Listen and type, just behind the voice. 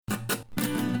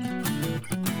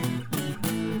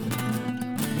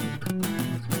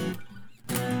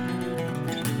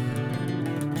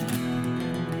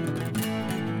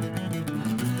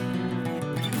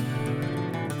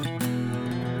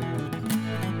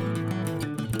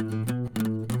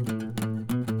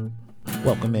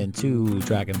Welcome into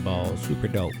Dragon Ball Super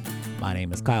Dope. My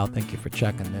name is Kyle. Thank you for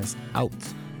checking this out.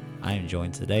 I am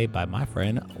joined today by my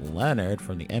friend Leonard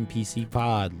from the NPC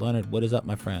Pod. Leonard, what is up,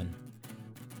 my friend?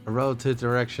 A relative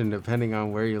direction depending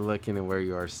on where you're looking and where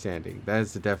you are standing. That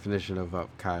is the definition of up,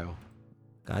 Kyle.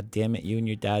 God damn it, you and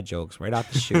your dad jokes right out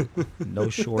the chute. No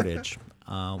shortage.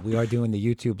 We are doing the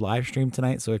YouTube live stream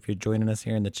tonight, so if you're joining us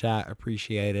here in the chat,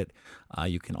 appreciate it.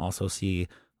 You can also see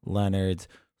Leonard's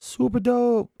super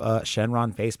dope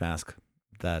Shenron face mask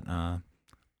that I'm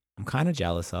kind of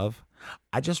jealous of.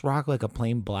 I just rock like a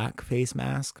plain black face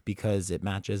mask because it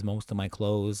matches most of my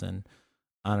clothes, and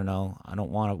I don't know, I don't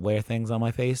want to wear things on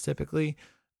my face typically.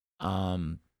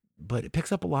 But it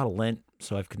picks up a lot of lint,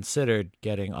 so I've considered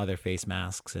getting other face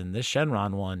masks, and this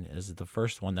Shenron one is the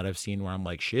first one that I've seen where I'm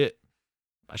like, shit,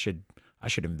 I should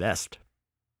invest.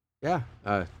 Yeah,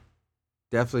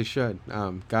 definitely should.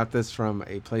 Got this from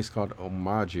a place called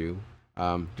Omaju.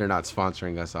 They're not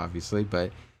sponsoring us, obviously,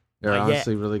 but they're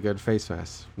honestly really good face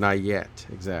masks. Not yet,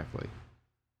 exactly.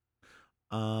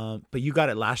 But you got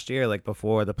it last year, like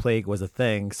before the plague was a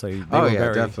thing, so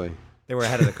definitely. They were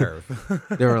ahead of the curve.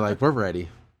 They were like, we're ready.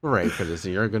 We're ready for this,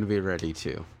 and you're going to be ready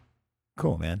too.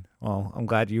 Cool, man. Well, I'm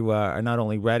glad you are not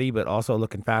only ready, but also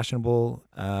looking fashionable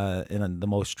in the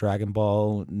most Dragon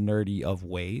Ball nerdy of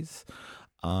ways.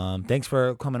 Thanks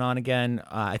for coming on again.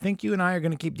 I think you and I are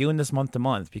going to keep doing this month to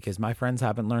month because my friends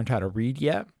haven't learned how to read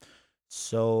yet.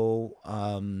 So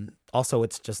also,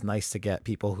 it's just nice to get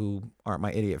people who aren't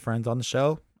my idiot friends on the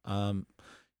show.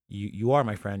 You are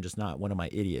my friend, just not one of my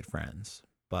idiot friends.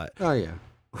 But oh yeah.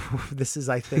 This is,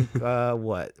 I think,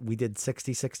 what we did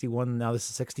 60, 61. Now this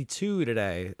is 62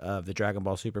 today of the Dragon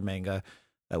Ball Super manga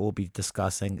that we'll be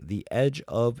discussing, The Edge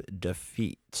of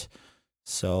Defeat.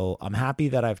 So I'm happy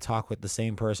that I've talked with the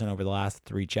same person over the last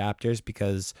 3 chapters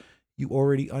because you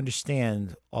already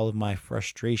understand all of my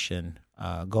frustration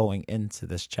going into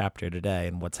this chapter today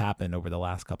and what's happened over the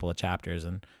last couple of chapters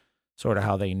and sort of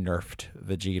how they nerfed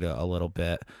Vegeta a little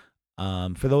bit.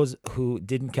 For those who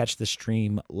didn't catch the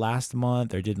stream last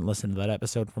month or didn't listen to that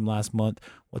episode from last month,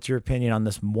 what's your opinion on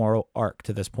this moral arc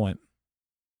to this point?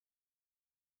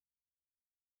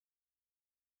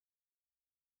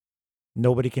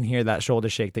 Nobody can hear that shoulder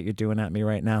shake that you're doing at me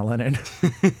right now, Leonard.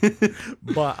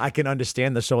 But I can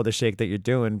understand the shoulder shake that you're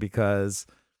doing because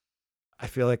I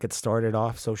feel like it started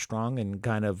off so strong and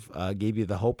kind of gave you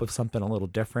the hope of something a little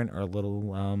different or a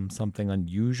little something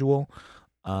unusual.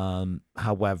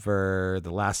 However,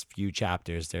 the last few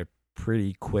chapters, they're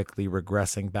pretty quickly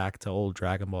regressing back to old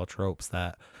Dragon Ball tropes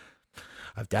that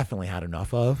I've definitely had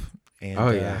enough of.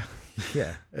 And,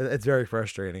 yeah, it's very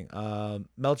frustrating.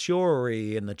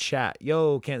 Melchiori in the chat,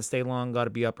 yo, can't stay long,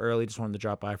 gotta be up early, just wanted to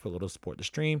drop by for a little support the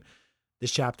stream.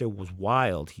 This chapter was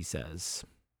wild, he says.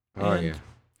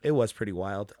 It was pretty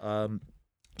wild.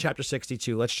 Chapter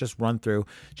 62, let's just run through.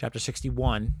 Chapter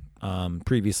 61,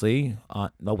 previously,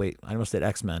 no wait, I almost did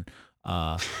X-Men.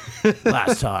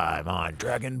 Last time on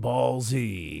Dragon Ball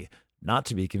Z, not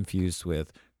to be confused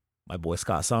with my boy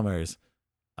Scott Summers.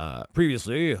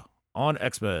 Previously on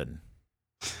X-Men,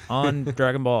 on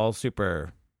Dragon Ball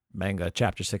Super manga,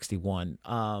 chapter 61.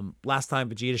 Last time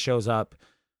Vegeta shows up,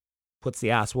 puts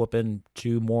the ass whooping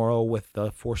to Moro with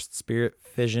the forced spirit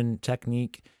fission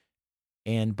technique.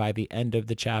 And by the end of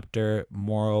the chapter,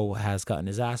 Moro has gotten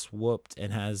his ass whooped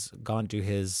and has gone to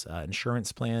his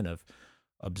insurance plan of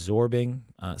absorbing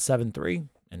 7-3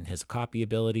 and his copy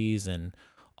abilities and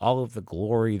all of the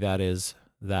glory that is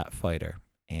that fighter.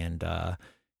 And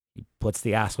he puts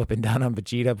the ass whipping down on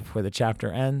Vegeta before the chapter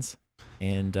ends.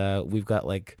 And we've got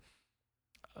like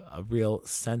a real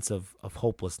sense of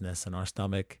hopelessness in our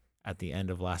stomach at the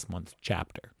end of last month's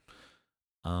chapter.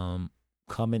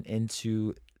 Coming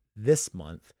into this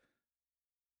month,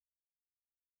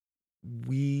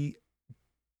 we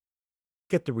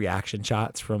get the reaction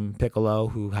shots from Piccolo,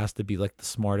 who has to be like the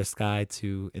smartest guy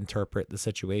to interpret the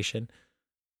situation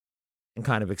and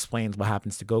kind of explains what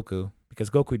happens to Goku because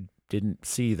Goku didn't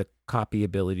see the copy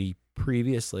ability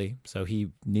previously, so he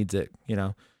needs it,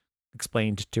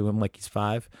 explained to him like he's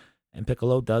 5, and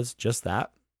Piccolo does just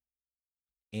that.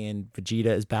 And Vegeta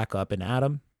is back up and at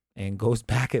him and goes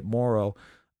back at Moro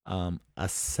a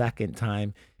second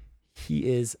time.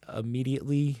 He is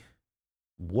immediately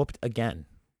whooped again.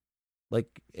 Like,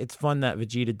 it's fun that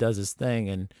Vegeta does his thing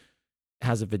and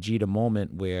has a Vegeta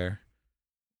moment where,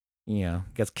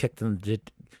 gets kicked in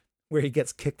where he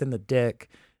gets kicked in the dick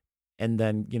and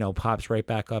then, pops right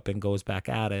back up and goes back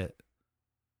at it.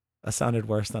 That sounded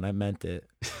worse than I meant it.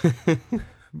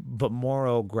 But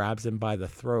Moro grabs him by the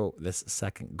throat this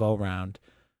second go round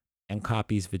and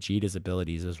copies Vegeta's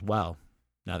abilities as well.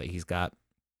 Now that he's got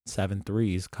 7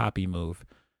 threes copy move.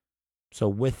 So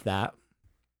with that,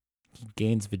 he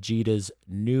gains Vegeta's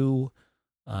new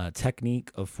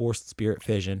technique of forced spirit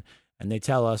fission, and they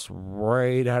tell us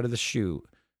right out of the chute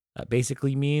that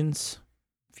basically means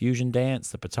fusion dance,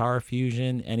 the Patara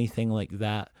fusion, anything like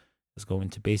that is going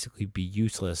to basically be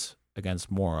useless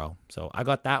against Moro. So I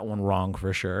got that one wrong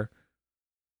for sure.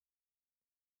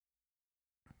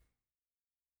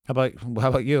 How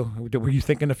about you? Were you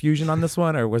thinking of fusion on this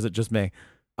one, or was it just me?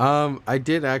 I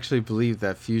did actually believe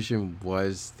that fusion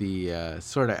was the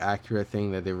sort of accurate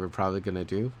thing that they were probably gonna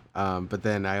do. But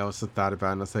then I also thought about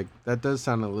it and I was like, that does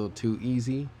sound a little too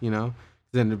easy, you know?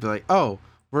 Then it'd be like, oh,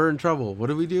 we're in trouble. What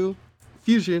do we do?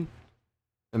 Fusion.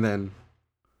 And then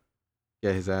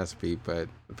get his ass beat, but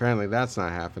apparently that's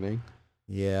not happening.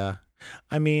 Yeah.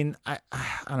 I mean, I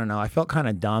don't know. I felt kind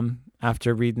of dumb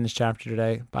after reading this chapter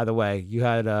today. By the way, you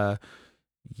had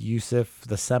Yusuf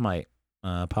the Semite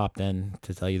popped in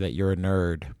to tell you that you're a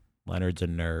nerd. Leonard's a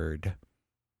nerd.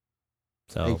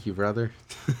 So thank you, brother.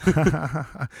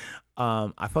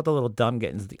 I felt a little dumb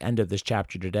getting to the end of this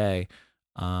chapter today,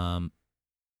 and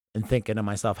thinking to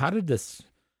myself, how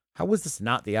was this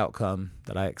not the outcome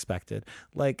that I expected?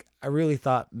 Like, I really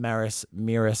thought Maris,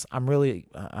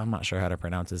 I'm not sure how to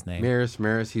pronounce his name.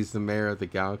 Maris, he's the mayor of the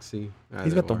galaxy.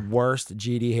 He's got the worst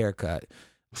GD haircut.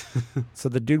 So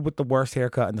the dude with the worst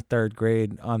haircut in the 3rd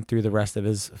grade on through the rest of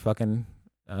his fucking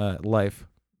life,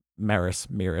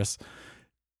 Maris,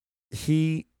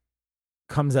 he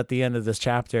comes at the end of this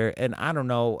chapter, and I don't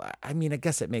know. I mean, I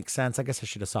guess it makes sense. I guess I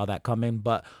should have saw that coming,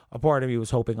 but a part of me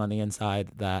was hoping on the inside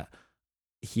that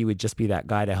he would just be that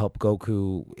guy to help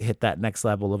Goku hit that next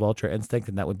level of Ultra Instinct,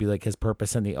 and that would be like his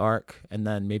purpose in the arc. And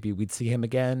then maybe we'd see him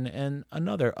again in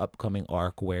another upcoming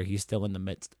arc where he's still in the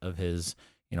midst of his,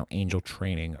 angel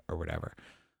training or whatever.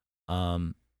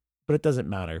 But it doesn't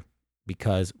matter,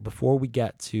 because before we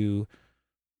get to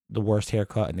the worst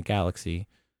haircut in the galaxy,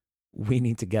 we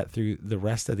need to get through the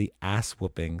rest of the ass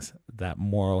whoopings that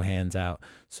Moro hands out.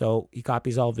 So he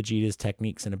copies all Vegeta's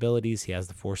techniques and abilities. He has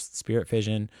the forced spirit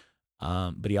fission.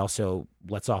 But he also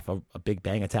lets off a big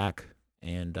bang attack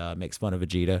and makes fun of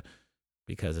Vegeta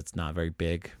because it's not very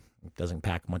big. It doesn't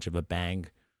pack much of a bang.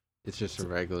 It's just a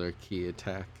regular key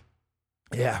attack.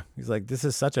 Yeah. He's like, this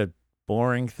is such a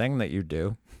boring thing that you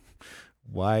do.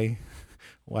 Why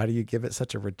do you give it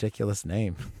such a ridiculous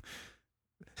name?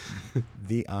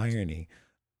 The irony.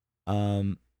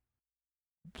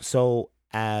 So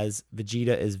as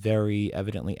Vegeta is very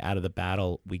evidently out of the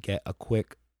battle, we get a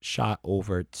quick shot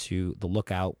over to the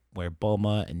lookout where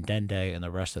Bulma and Dende and the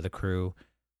rest of the crew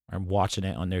are watching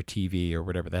it on their TV or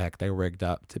whatever the heck they rigged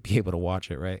up to be able to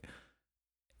watch it, right?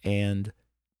 And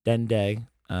Dende,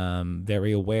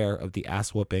 very aware of the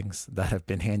ass whoopings that have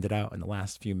been handed out in the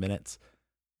last few minutes,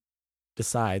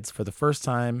 decides for the first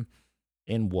time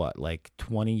in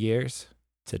 20 years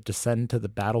to descend to the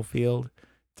battlefield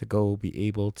to go be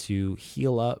able to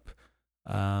heal up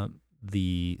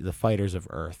the fighters of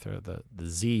Earth, or the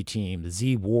Z team, the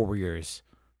Z Warriors,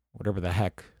 whatever the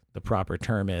heck the proper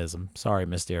term is. I'm sorry,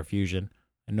 Mr. Fusion.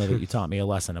 I know that you taught me a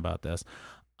lesson about this.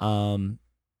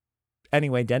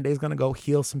 Anyway, Dende's going to go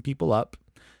heal some people up.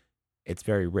 It's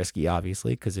very risky,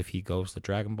 obviously, because if he goes, the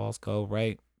Dragon Balls go,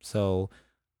 right? So,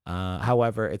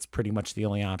 however, it's pretty much the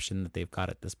only option that they've got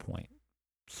at this point.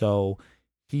 So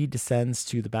he descends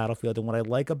to the battlefield, and what I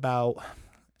like about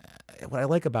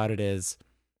it is,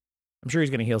 I'm sure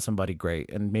he's going to heal somebody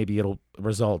great, and maybe it'll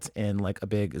result in a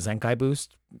big Zenkai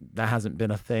boost. That hasn't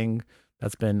been a thing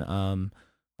that's been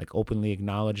openly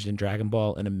acknowledged in Dragon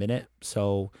Ball in a minute.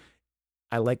 So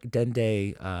I like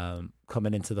Dende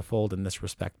coming into the fold in this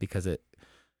respect, because it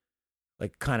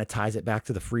kind of ties it back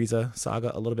to the Frieza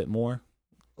saga a little bit more.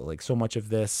 So much of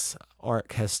this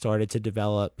arc has started to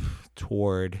develop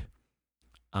toward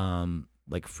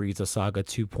Frieza Saga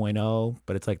 2.0,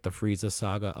 but it's like the Frieza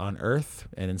Saga on Earth,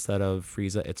 and instead of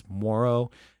Frieza, it's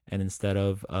Moro, and instead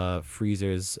of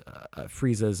Frieza's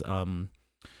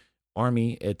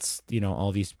army, it's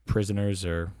all these prisoners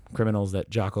or criminals that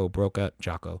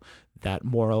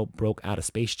Moro broke out of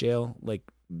space jail.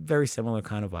 Very similar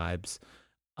kind of vibes.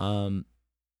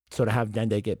 So to have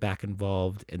Dende get back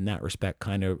involved in that respect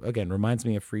kind of, again, reminds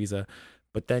me of Frieza,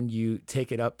 but then you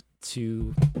take it up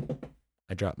to,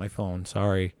 I dropped my phone,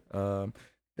 sorry. Then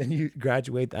you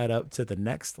graduate that up to the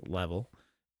next level,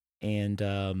 and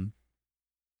you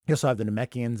also have the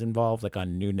Namekians involved,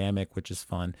 on New Namek, which is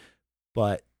fun.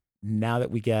 But now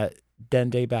that we get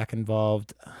Dende back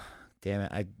involved, damn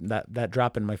it, that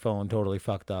drop in my phone totally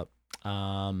fucked up.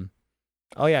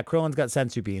 Oh yeah, Krillin's got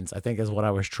sensu beans, I think is what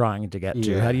I was trying to get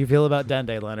to. Yeah. How do you feel about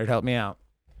Dende, Leonard? Help me out.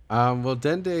 Well,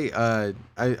 Dende,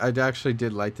 I actually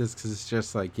did like this because it's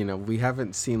just like, we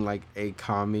haven't seen like a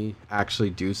kami actually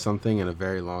do something in a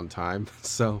very long time.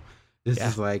 So this Yeah.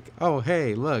 is like, oh,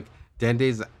 hey, look,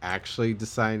 Dende's actually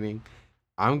deciding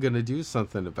I'm going to do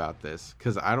something about this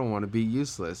because I don't want to be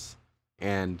useless.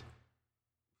 And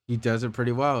he does it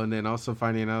pretty well. And then also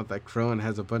finding out that Krillin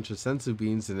has a bunch of sensu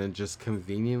beans and then just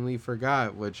conveniently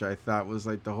forgot, which I thought was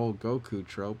like the whole Goku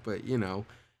trope. But,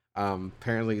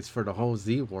 apparently it's for the whole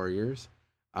Z Warriors.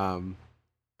 Um,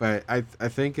 but I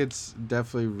think it's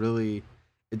definitely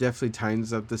it definitely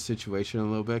tightens up the situation a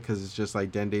little bit because it's just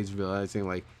like Dende's realizing,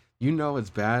 like, it's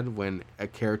bad when a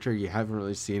character you haven't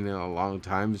really seen in a long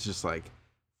time is just like,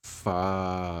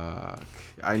 fuck,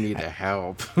 I need a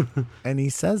help. And he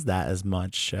says that as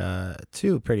much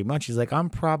too, pretty much. He's like,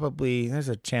 there's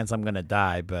a chance I'm gonna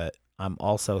die, but I'm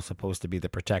also supposed to be the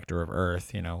protector of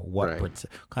Earth. What Right.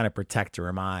 kind of protector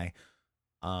am I?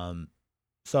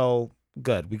 So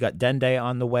good. We got Dende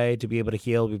on the way to be able to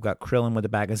heal. We've got Krillin with a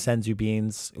bag of senzu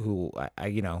beans, who I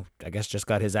guess just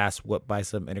got his ass whooped by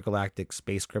some intergalactic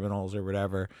space criminals or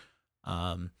whatever.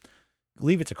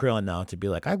 Leave it to Krillin now to be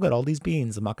like, I've got all these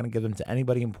beans. I'm not going to give them to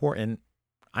anybody important.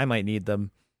 I might need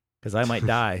them because I might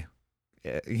die.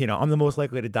 I'm the most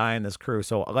likely to die in this crew.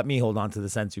 So let me hold on to the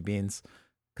sensu beans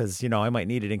because, I might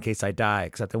need it in case I die,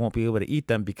 except I won't be able to eat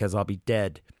them because I'll be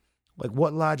dead. Like,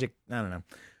 what logic? I don't know.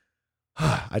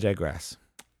 I digress.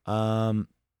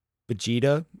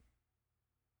 Vegeta,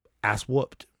 ass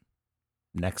whooped.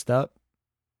 Next up,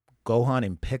 Gohan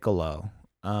and Piccolo.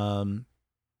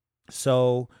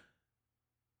 So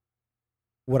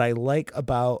what I like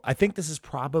I think this is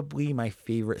probably my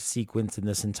favorite sequence in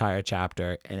this entire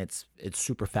chapter, and it's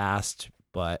super fast,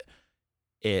 but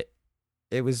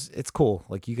it's cool.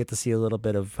 Like, you get to see a little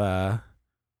bit of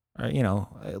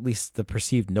at least the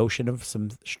perceived notion of some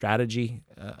strategy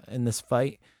in this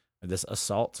fight, or this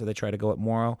assault. So they try to go at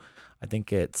Moro. I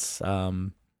think I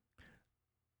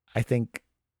think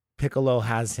Piccolo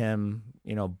has him,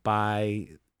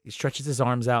 he stretches his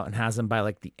arms out and has him by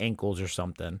like the ankles or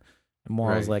something. And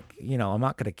Moro's Right. like, I'm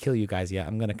not going to kill you guys yet.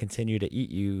 I'm going to continue to eat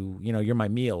you. You're my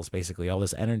meals, basically, all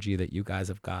this energy that you guys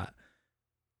have got.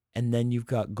 And then you've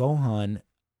got Gohan.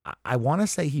 I want to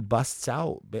say he busts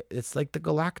out, but it's like the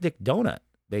galactic donut,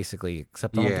 basically,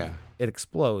 except I don't think Yeah. it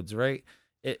explodes, right?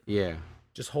 It Yeah.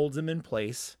 just holds him in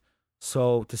place.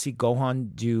 So to see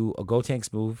Gohan do a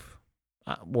Gotenks move,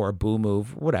 or a Boo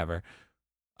move, whatever,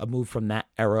 a move from that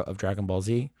era of Dragon Ball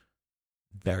Z,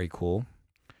 very cool.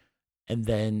 And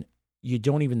then you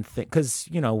don't even think, because,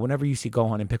 whenever you see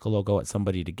Gohan and Piccolo go at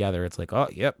somebody together, it's like, oh,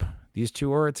 yep, these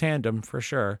two are a tandem for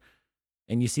sure.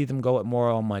 And you see them go at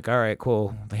Moro, I'm like, all right,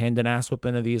 cool. The hand and ass whip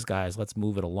into these guys. Let's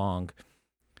move it along.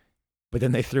 But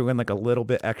then they threw in like a little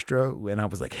bit extra, and I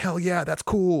was like, hell yeah, that's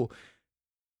cool.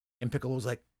 And Piccolo's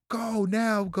like, go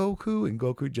now, Goku. And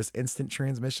Goku just instant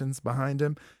transmissions behind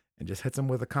him and just hits him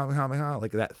with a Kamehameha.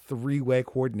 Like, that three-way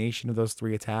coordination of those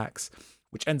three attacks,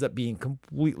 which ends up being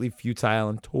completely futile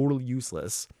and totally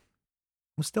useless,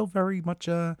 was still very much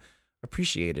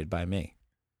appreciated by me.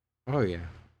 Oh yeah.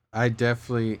 I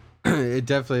definitely it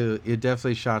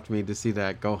definitely shocked me to see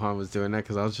that Gohan was doing that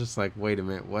because I was just like, wait a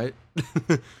minute, what?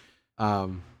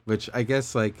 Which I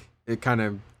guess like it kind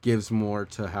of gives more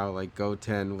to how like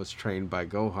Goten was trained by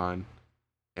Gohan,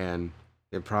 and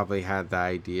they probably had the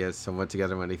idea somewhat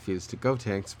together when they fused to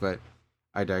Gotenks. But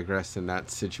I digress in that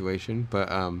situation. But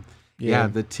yeah, Yeah.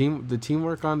 the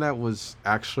teamwork on that was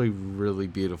actually really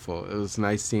beautiful. It was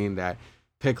nice seeing that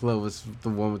Piccolo was the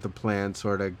one with the plan,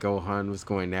 sort of. Gohan was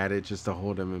going at it just to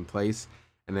hold him in place,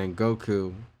 and then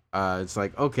Goku, it's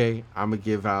like, okay, I'm gonna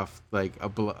give off like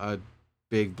a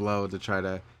big blow to try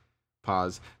to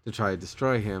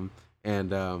destroy him,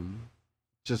 and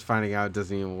just finding out it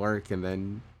doesn't even work, and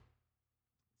then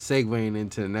segueing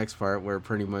into the next part where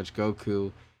pretty much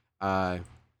Goku, uh,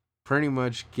 pretty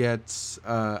much gets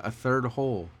a third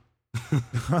hole.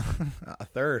 A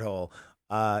third hole.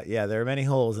 Yeah, there are many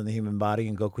holes in the human body,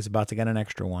 and Goku's about to get an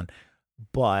extra one.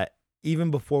 But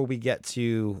even before we get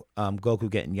to Goku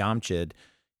getting Yamcha'd,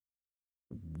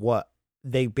 what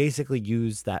they basically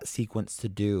use that sequence to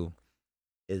do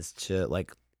is to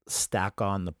like stack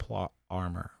on the plot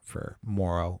armor for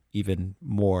Moro even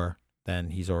more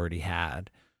than he's already had.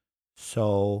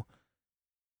 So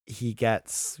he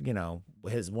gets,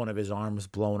 his one of his arms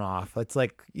blown off. It's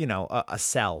like, a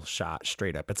cell shot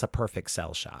straight up. It's a perfect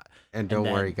cell shot. And And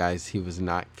don't worry, then guys, he was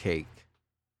not cake.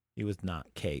 he was not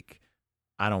cake.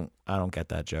 I don't get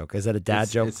that joke. Is that a dad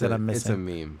joke that I'm it's a missing?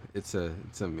 meme. It's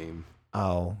a meme.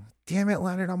 Oh, damn it,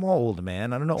 Leonard, I'm old,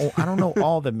 man. I don't know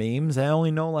all the memes. I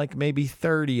only know like maybe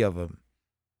 30 of them.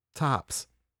 Tops.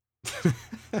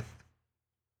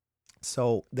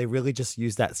 So they really just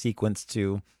use that sequence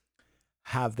to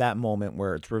have that moment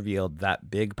where it's revealed that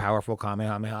big, powerful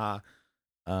Kamehameha,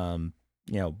 um,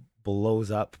 blows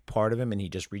up part of him and he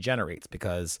just regenerates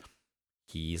because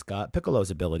he's got Piccolo's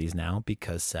abilities now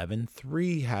because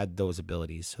 7-3 had those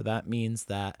abilities. So that means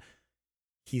that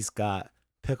he's got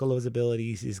Piccolo's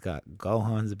abilities, he's got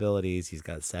Gohan's abilities, he's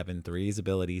got 7-3's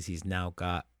abilities, he's now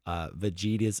got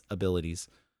Vegeta's abilities.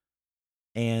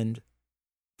 And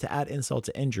to add insult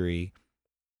to injury,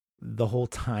 the whole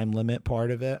time limit part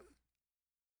of it,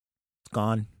 it's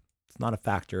gone. It's not a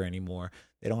factor anymore.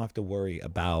 They don't have to worry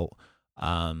about,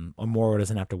 or Moro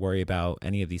doesn't have to worry about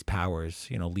any of these powers,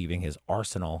 leaving his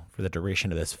arsenal for the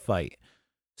duration of this fight.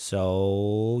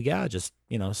 So yeah, just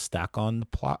stack on the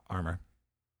plot armor.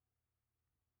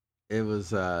 It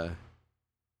was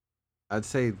I'd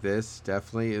say this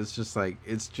definitely is just like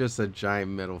it's just a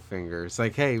giant middle finger. It's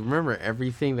like, hey, remember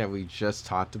everything that we just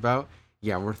talked about?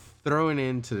 Yeah, we're throwing it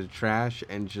into the trash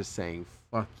and just saying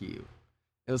fuck you.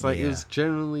 It was like it was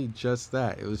genuinely just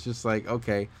that. It was just like,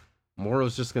 okay,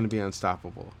 Moro's just gonna be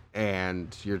unstoppable,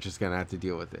 and you're just gonna have to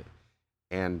deal with it.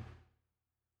 And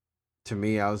to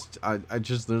me, I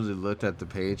just literally looked at the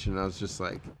page and I was just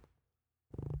like,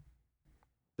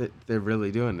 they're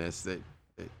really doing this.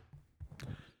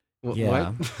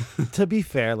 Yeah. What? To be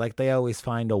fair, like they always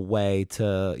find a way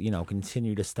to,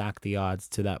 continue to stack the odds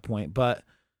to that point. But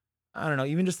I don't know,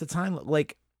 even just the time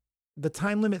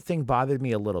limit thing bothered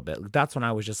me a little bit. That's when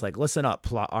I was just like, listen up,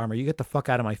 plot armor, you get the fuck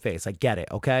out of my face. I get it,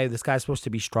 okay? This guy's supposed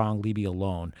to be strong, leave me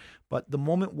alone. But the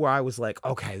moment where I was like,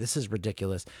 okay, this is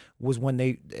ridiculous, was when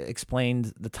they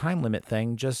explained the time limit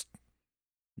thing just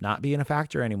not being a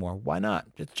factor anymore. Why not?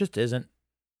 It just isn't.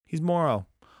 He's Moro.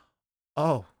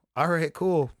 Oh, all right,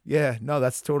 cool. Yeah, no,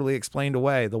 that's totally explained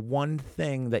away. The one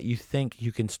thing that you think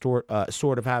you can sort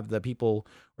of have the people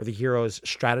or the heroes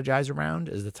strategize around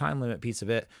is the time limit piece of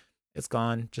it. It's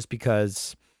gone just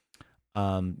because,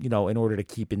 in order to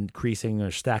keep increasing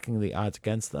or stacking the odds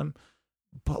against them.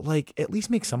 But like, at least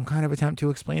make some kind of attempt to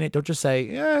explain it. Don't just say,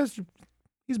 yeah,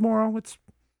 he's Moro.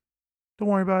 Don't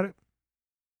worry about it.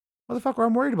 Motherfucker,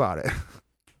 I'm worried about it.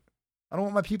 I don't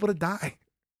want my people to die.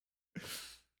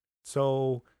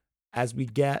 So as we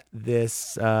get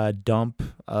this dump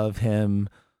of him,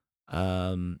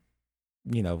 having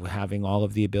all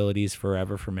of the abilities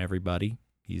forever from everybody,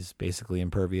 he's basically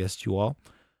impervious to all.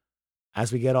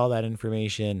 As we get all that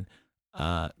information,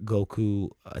 Goku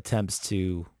attempts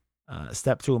to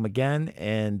step to him again,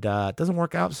 and it doesn't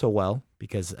work out so well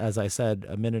because, as I said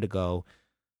a minute ago,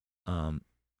 and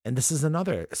this is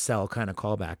another Cell kind of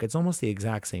callback. It's almost the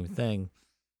exact same thing.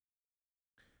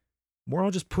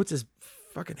 Moro just puts his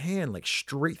fucking hand like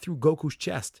straight through Goku's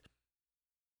chest.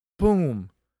 Boom.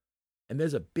 And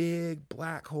there's a big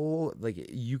black hole. Like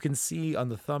you can see on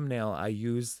the thumbnail, I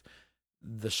used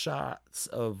the shots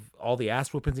of all the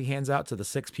ass whoopings he hands out to the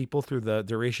 6 people through the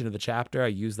duration of the chapter. I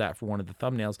used that for one of the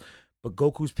thumbnails. But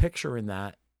Goku's picture in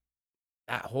that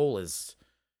hole it's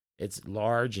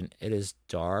large and it is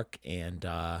dark, and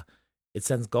it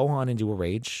sends Gohan into a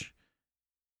rage.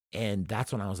 And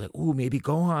that's when I was like, ooh, maybe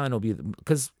Gohan will be,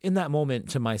 because in that moment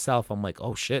to myself, I'm like,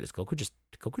 oh shit, did Goku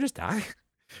just die?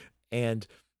 And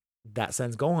that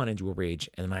sends Gohan into a rage.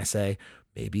 And then I say,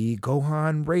 maybe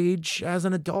Gohan rage as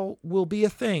an adult will be a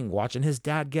thing, watching his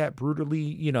dad get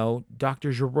brutally,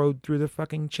 Dr. Giroud through the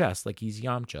fucking chest like he's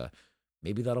Yamcha.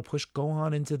 Maybe that'll push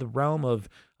Gohan into the realm of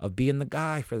being the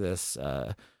guy for this.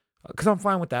 Because I'm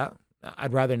fine with that.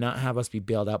 I'd rather not have us be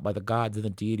bailed out by the gods and the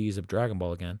deities of Dragon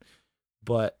Ball again.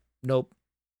 But nope,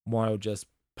 Moro just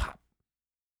pop.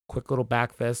 Quick little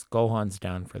back fist, Gohan's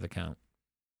down for the count.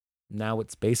 Now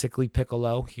it's basically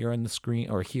Piccolo here in the screen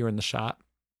or here in the shot.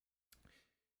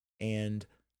 And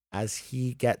as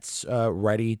he gets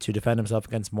ready to defend himself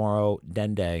against Moro,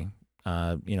 Dende,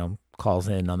 calls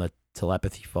in on the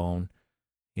telepathy phone.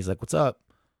 He's like, what's up?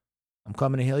 I'm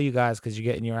coming to heal you guys because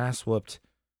you're getting your ass whooped.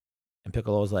 And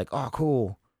Piccolo's like, oh,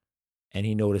 cool. And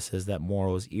he notices that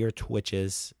Moro's ear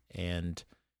twitches. And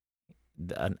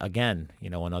again,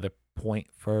 another point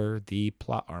for the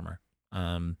plot armor.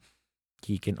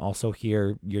 He can also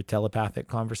hear your telepathic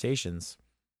conversations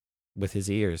with his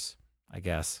ears, I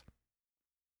guess.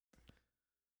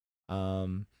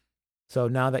 So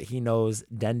now that he knows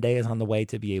Dende is on the way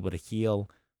to be able to heal,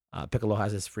 Piccolo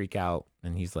has his freak out,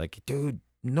 and he's like, dude,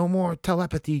 no more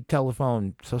telepathy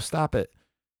telephone, so stop it.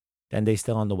 Dende's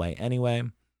still on the way anyway.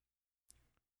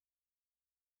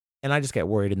 And I just get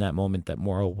worried in that moment that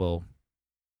Moro will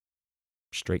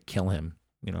straight kill him,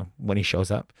 when he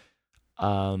shows up.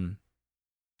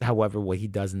 However, what he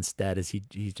does instead is he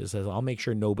just says, I'll make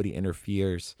sure nobody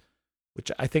interferes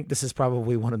which I think this is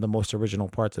probably one of the most original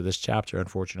parts of this chapter,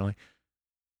 unfortunately,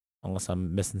 unless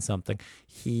I'm missing something.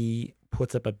 He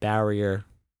puts up a barrier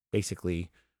basically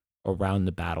around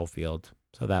the battlefield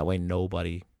so that way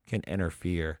nobody can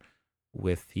interfere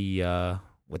with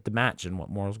the match and what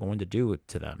Moral's going to do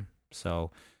to them.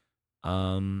 So,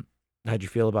 how'd you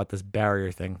feel about this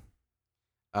barrier thing?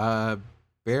 Uh,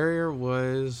 Barrier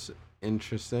was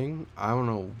interesting. I don't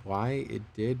know why it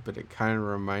did, but it kind of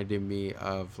reminded me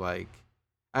of like,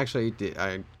 actually, it did.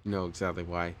 I know exactly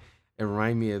why. It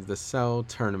reminded me of the Cell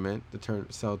tournament,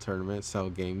 Cell tournament, Cell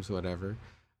games, whatever.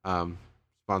 Um,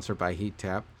 Sponsored by Heat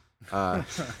Tap. Uh,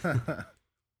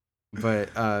 but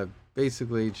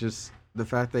basically, just the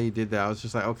fact that he did that, I was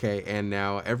just like, okay, and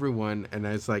now everyone, and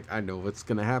I was like, I know what's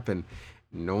gonna happen.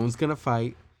 No one's gonna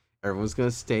fight. Everyone's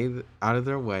gonna stay out of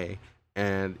their way,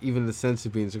 and even the sensu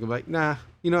beans are gonna be like, nah,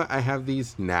 you know what? I have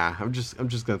these. Nah, I'm just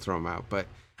gonna throw them out. But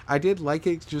I did like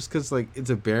it just because like it's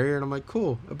a barrier, and I'm like,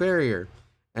 cool, a barrier,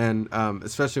 and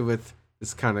especially with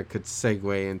this kind of could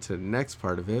segue into the next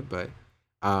part of it, but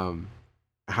um,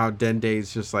 how Dende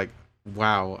is just like,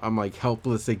 wow, I'm like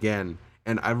helpless again,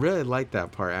 and I really like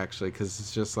that part actually because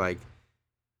it's just like,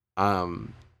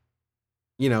 um,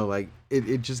 like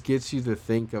it just gets you to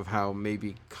think of how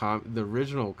maybe the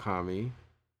original Kami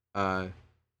uh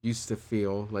used to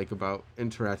feel like about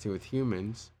interacting with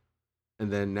humans,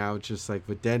 and then now just like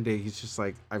with Dende, he's just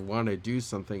like, I want to do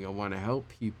something, I want to help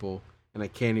people, and I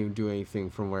can't even do anything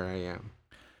from where I am.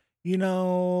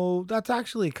 That's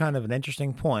actually kind of an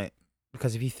interesting point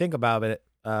because if you think about it,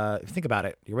 the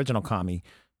original Kami,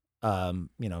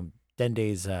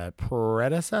 Dende's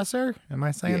predecessor.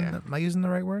 Yeah, Am I using the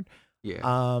right word? yeah,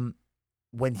 Um,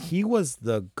 when he was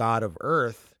the god of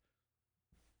Earth,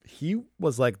 he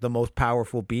was like the most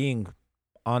powerful being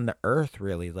on the Earth.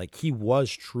 Really, like he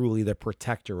was truly the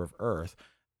protector of Earth.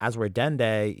 As where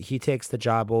Dende, he takes the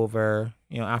job over.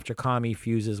 After Kami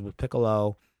fuses with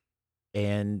Piccolo,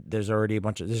 and there's already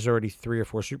 3 or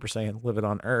 4 Super Saiyans living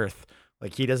on Earth.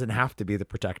 Like he doesn't have to be the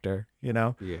protector.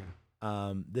 yeah.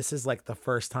 This is like the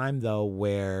first time though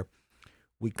where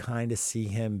we kind of see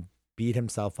him beat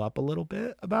himself up a little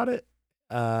bit about it.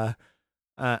 Uh,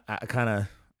 I kind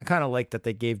of like that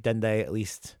they gave Dende at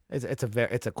least it's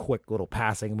a quick little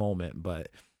passing moment, but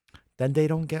Dende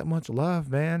don't get much love,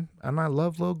 man. And I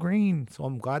love Lil Green, so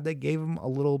I'm glad they gave him a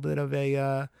little bit of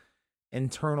a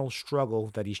internal struggle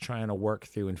that he's trying to work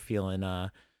through and feeling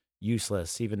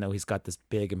useless, even though he's got this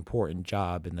big important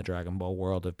job in the Dragon Ball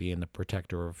world of being the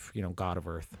protector of God of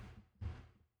Earth.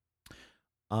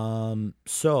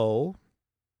 So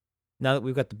now that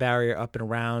we've got the barrier up and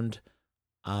around,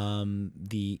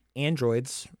 the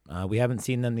androids, we haven't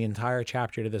seen them the entire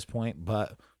chapter to this point,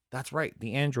 but that's right,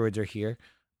 the androids are here.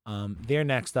 They're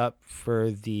next up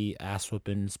for the ass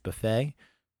whoopings buffet,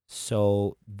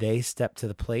 so they step to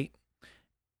the plate,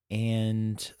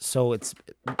 and so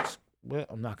well,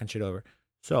 I'm knocking shit over.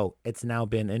 So it's now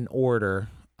been in order: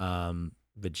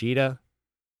 Vegeta,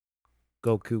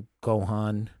 Goku,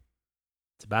 Gohan.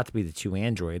 It's about to be the 2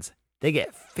 androids. They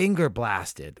get finger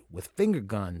blasted with finger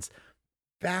guns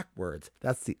backwards.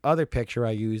 That's the other picture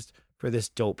I used for this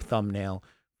dope thumbnail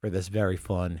for this very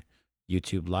fun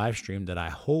YouTube live stream that I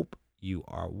hope you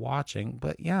are watching.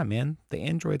 But yeah, man, the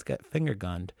androids get finger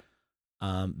gunned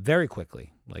very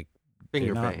quickly. Like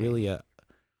Finger they're not bang. really a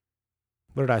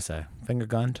what did I say? Finger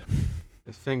gunned?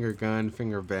 Finger gun,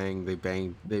 finger bang. They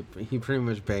banged. He pretty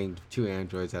much banged 2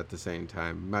 androids at the same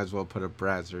time. Might as well put a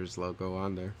Brazzers logo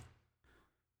on there.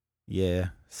 Yeah.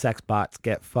 Sex bots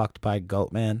get fucked by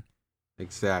Goat Man.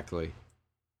 Exactly.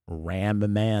 Ram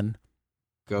Man.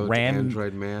 Goat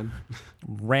Android Man.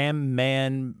 Ram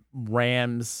Man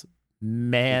Rams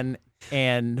Man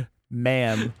and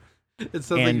Ma'am. It's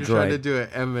something Android. You're trying to do an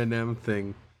Eminem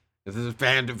thing. This is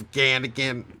band of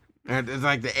Anakin. It's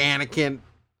like the Anakin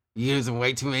using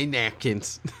way too many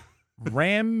napkins.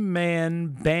 Ram Man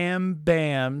Bam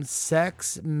Bam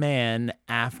Sex Men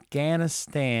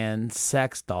Afghanistan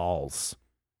Sex Dolls.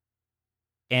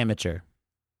 Amateur.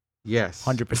 Yes.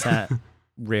 100%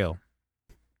 real.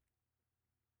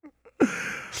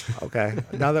 Okay.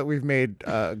 Now that we've made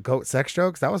goat sex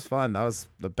jokes, that was fun. That was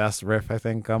the best riff I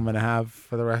think I'm gonna have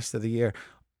for the rest of the year.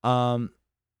 Now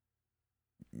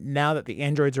that the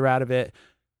androids are out of it,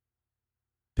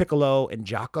 Piccolo and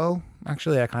Jocko.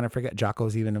 Actually, I kind of forget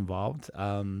Jocko's even involved.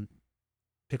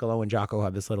 Piccolo and Jocko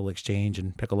have this little exchange,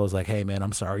 and Piccolo's like, "Hey, man,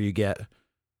 I'm sorry you get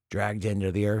dragged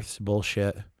into the Earth's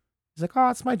bullshit." He's like, "Oh,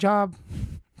 it's my job.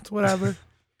 It's whatever."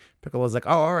 Piccolo's like,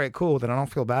 "Oh, all right, cool. Then I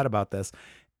don't feel bad about this."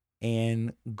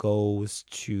 And goes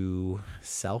to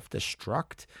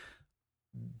self-destruct.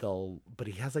 but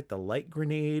he has like the light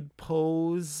grenade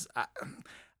pose.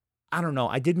 I don't know.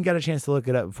 I didn't get a chance to look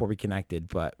it up before we connected,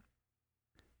 but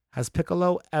has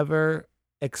Piccolo ever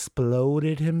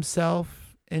exploded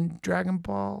himself in Dragon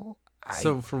Ball?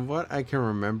 So from what I can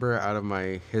remember out of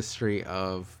my history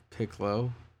of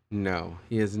Piccolo, no,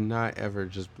 he has not ever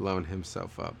just blown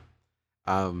himself up.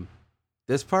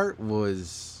 This part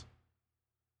was,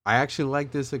 I actually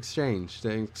like this exchange.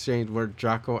 The exchange where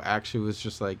Jocko actually was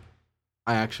just like,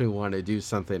 I actually want to do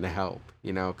something to help,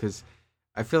 because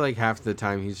I feel like half the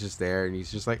time he's just there and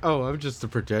he's just like, oh, I'm just the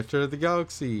protector of the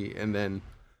galaxy. And then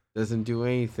doesn't do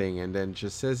anything and then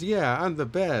just says, yeah, I'm the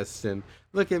best. And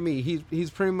look at me. He's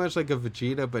pretty much like a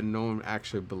Vegeta, but no one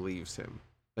actually believes him.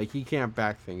 Like, he can't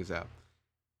back things up.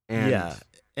 And yeah.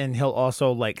 And he'll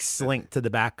also like slink to the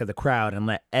back of the crowd and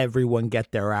let everyone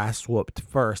get their ass whooped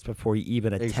first before he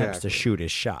even attempts to shoot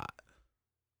his shot.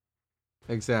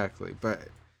 Exactly. But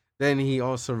then he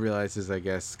also realizes, I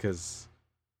guess, because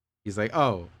he's like,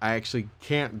 oh, I actually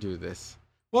can't do this.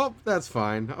 Well, that's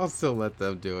fine. I'll still let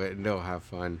them do it and they'll have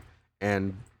fun.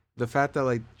 And the fact that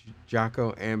like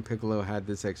Jocko and Piccolo had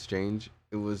this exchange,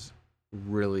 it was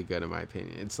really good in my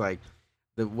opinion. It's like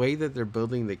the way that they're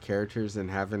building the characters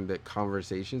and having the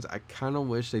conversations, I kind of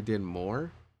wish they did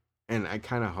more. And I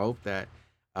kind of hope that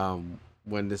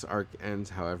when this arc ends,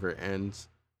 however it ends,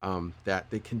 that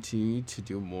they continue to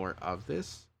do more of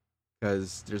this.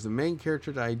 Because there's a main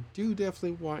character that I do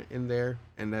definitely want in there,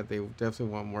 and that they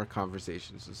definitely want more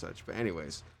conversations and such. But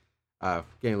anyways,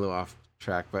 getting a little off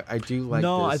track, but I do like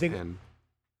this.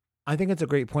 I think it's a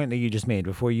great point that you just made.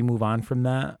 Before you move on from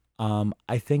that,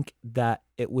 I think that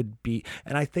it would be,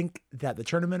 and I think that the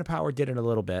Tournament of Power did it a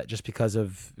little bit just because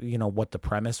of, what the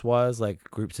premise was, like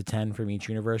groups of 10 from each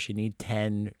universe. You need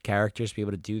 10 characters to be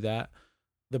able to do that.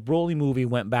 The Broly movie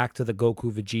went back to the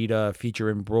Goku Vegeta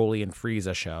featuring Broly and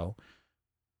Frieza show.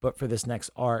 But for this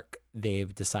next arc,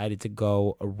 they've decided to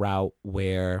go a route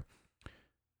where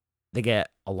they get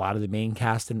a lot of the main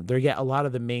cast and they get a lot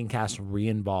of the main cast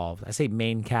re-involved. I say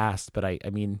main cast, but I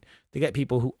mean they get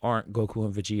people who aren't Goku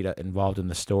and Vegeta involved in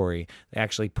the story. They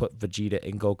actually put Vegeta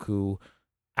and Goku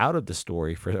out of the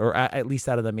story or at least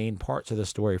out of the main parts of the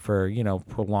story for,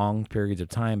 prolonged periods of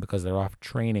time because they're off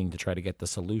training to try to get the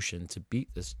solution to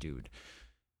beat this dude.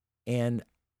 And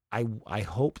I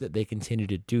hope that they continue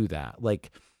to do that. Like,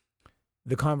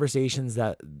 the conversations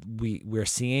that we're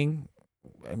seeing,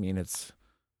 I mean, it's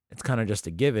kind of just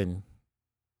a given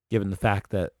the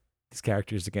fact that these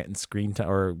characters are getting screen time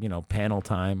or, panel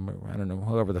time, or I don't know,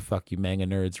 however the fuck you manga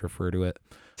nerds refer to it.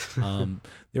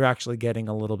 They're actually getting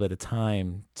a little bit of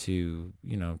time to,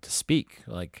 to speak.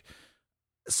 Like,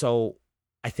 so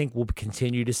I think we'll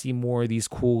continue to see more of these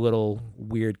cool little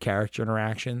weird character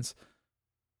interactions.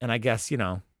 And I guess,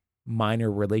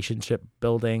 minor relationship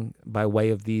building by way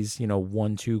of these,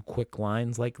 1-2 quick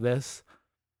lines like this.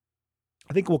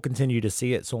 I think we'll continue to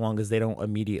see it so long as they don't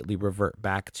immediately revert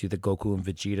back to the Goku and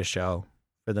Vegeta show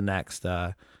for the next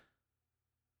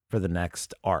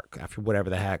arc, after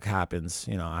whatever the heck happens,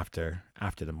 after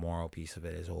the moral piece of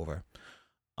it is over.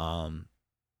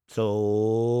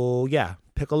 So yeah,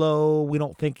 Piccolo, we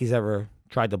don't think he's ever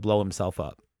tried to blow himself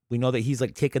up. We know that he's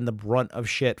like taken the brunt of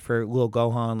shit for Lil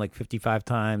Gohan like 55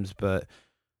 times, but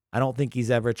I don't think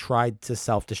he's ever tried to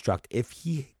self-destruct. If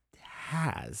he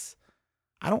has,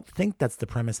 I don't think that's the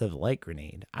premise of the light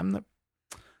grenade.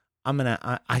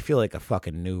 I feel like a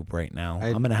fucking noob right now.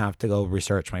 I'm going to have to go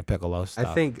research my Piccolo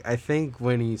stuff. I think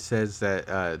when he says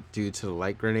that due to the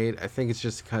light grenade, I think it's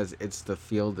just because it's the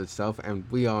field itself. And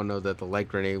we all know that the light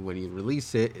grenade, when you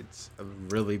release it, it's a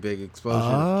really big explosion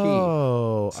of ki.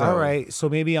 Oh, all right. So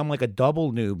maybe I'm like a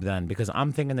double noob then, because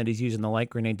I'm thinking that he's using the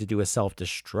light grenade to do a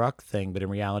self-destruct thing. But in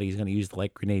reality, he's going to use the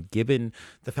light grenade given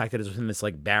the fact that it's within this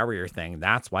like barrier thing.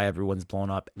 That's why everyone's blown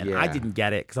up. And I didn't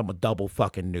get it because I'm a double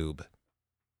fucking noob.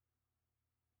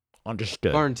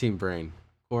 Understood. Quarantine's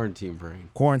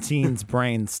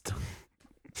brains.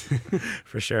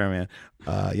 For sure, man.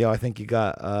 I think you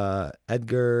got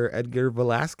Edgar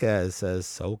Velasquez says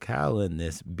SoCal in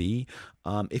this B.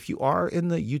 If you are in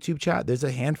the YouTube chat, there's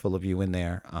a handful of you in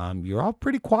there. You're all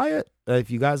pretty quiet.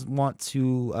 If you guys want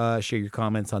to share your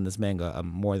comments on this manga, I'm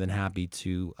more than happy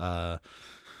to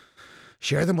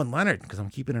share them with Leonard because I'm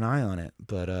keeping an eye on it.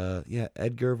 But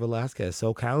Edgar Velasquez,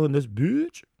 SoCal in this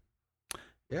bitch.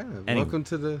 Yeah, anyway,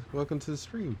 welcome to the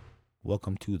stream.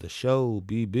 Welcome to the show,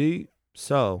 BB.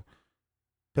 So,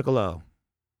 Piccolo,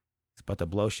 he's about to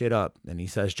blow shit up. And he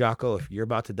says, Jocko, if you're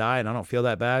about to die, and I don't feel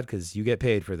that bad because you get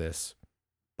paid for this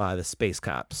by the space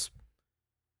cops.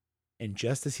 And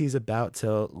just as he's about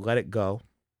to let it go,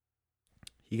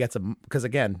 he gets because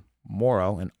again,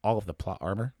 Moro and all of the plot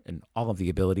armor and all of the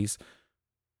abilities.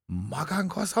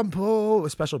 Maganko Sampo, a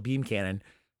special beam cannon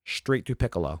straight through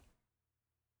Piccolo.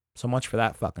 So much for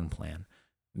that fucking plan.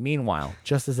 Meanwhile,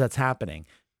 just as that's happening,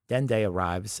 Dende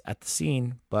arrives at the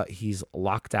scene, but he's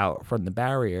locked out from the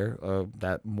barrier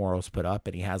that Moro's put up,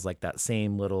 and he has like that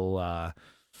same little,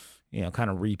 kind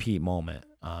of repeat moment.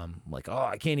 Like, oh,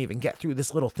 I can't even get through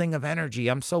this little thing of energy.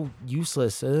 I'm so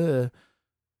useless.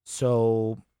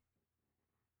 So,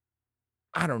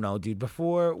 I don't know, dude.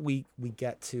 Before we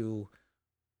get to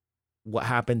what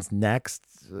happens next,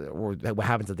 or what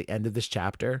happens at the end of this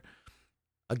chapter,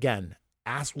 again,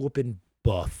 ass whooping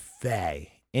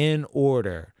buffet in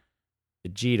order.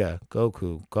 Vegeta,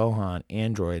 Goku, Gohan,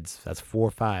 androids. That's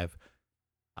 4 5.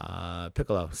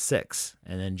 Piccolo 6,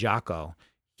 and then Jocko.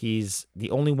 He's the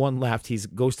only one left. He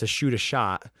goes to shoot a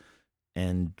shot,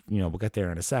 and we'll get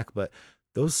there in a sec. But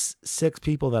those 6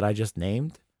 people that I just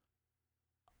named,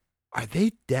 are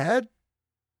they dead?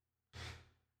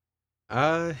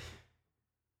 I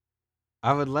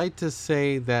would like to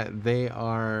say that they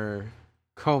are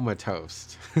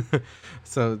comatose.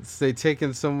 So they've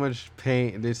taken so much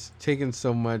pain. They've taken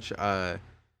so much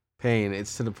pain.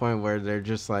 It's to the point where they're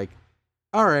just like,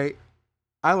 all right,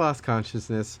 I lost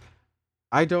consciousness.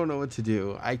 I don't know what to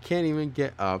do. I can't even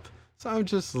get up. So I'm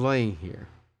just laying here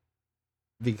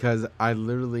because I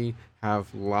literally have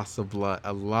lots of blood,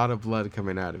 a lot of blood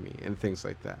coming out of me and things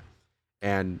like that.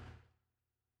 And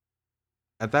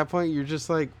at that point, you're just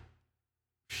like,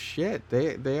 shit,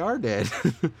 they are dead.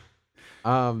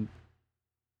 Now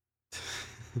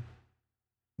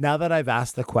that I've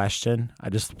asked the question, I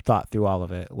just thought through all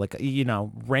of it. Like,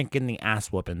 ranking the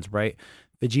ass whoopings, right?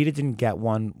 Vegeta didn't get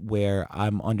one where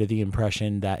I'm under the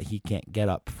impression that he can't get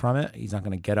up from it. He's not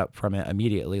going to get up from it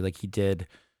immediately like he did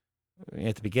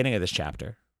at the beginning of this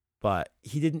chapter. But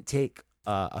he didn't take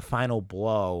a final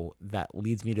blow that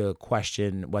leads me to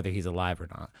question whether he's alive or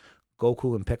not.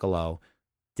 Goku and Piccolo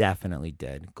definitely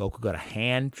did. Goku got a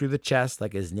hand through the chest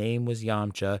like his name was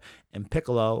Yamcha, and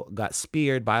Piccolo got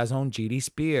speared by his own GD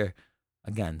spear.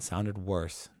 Again, sounded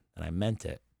worse than I meant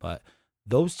it, but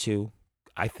those two,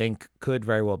 I think, could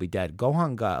very well be dead.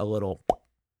 Gohan got a little,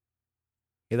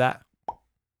 hear that?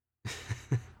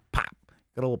 Pop.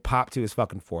 Got a little pop to his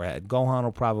fucking forehead. Gohan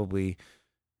will probably,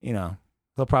 he'll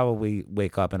probably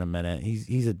wake up in a minute.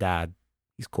 He's a dad.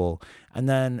 He's cool. And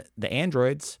then the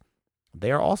androids,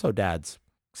 they are also dads.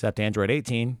 Except Android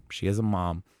 18, she is a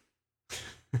mom.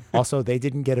 Also, they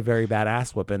didn't get a very bad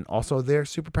ass whipping. Also, they're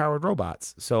superpowered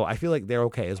robots. So I feel like they're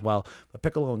okay as well. But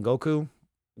Piccolo and Goku,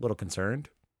 a little concerned.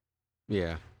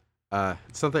 Yeah.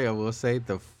 Something I will say,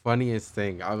 the funniest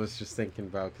thing I was just thinking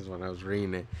about, because when I was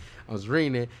reading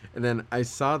it, and then I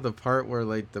saw the part where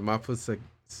like the Mapusenko,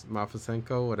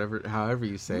 however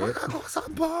you say it.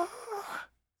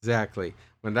 Exactly.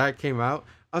 When that came out,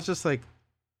 I was just like,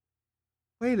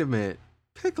 wait a minute.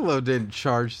 Piccolo didn't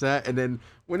charge that. And then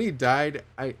when he died,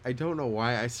 I don't know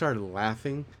why, I started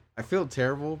laughing. I feel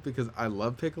terrible because I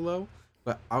love Piccolo,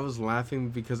 but I was laughing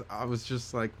because I was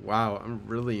just like, wow, I'm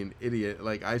really an idiot.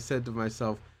 Like, I said to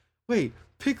myself, wait,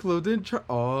 Piccolo didn't charge.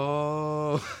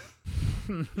 Oh.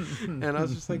 And I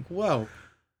was just like, well,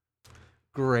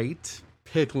 great.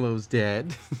 Piccolo's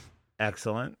dead.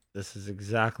 Excellent. This is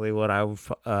exactly what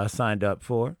I signed up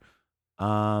for.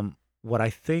 What I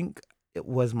think it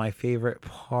was my favorite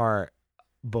part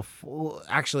before,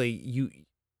 actually,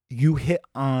 you hit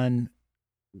on,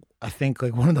 I think,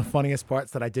 like one of the funniest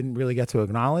parts that I didn't really get to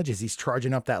acknowledge is he's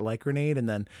charging up that light grenade, and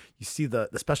then you see the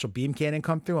special beam cannon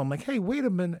come through. I'm like, hey, wait a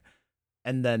minute.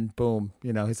 And then boom,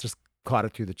 he's just caught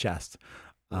it through the chest.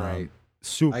 Right.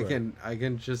 Super. I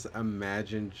can just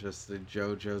imagine just the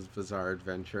JoJo's Bizarre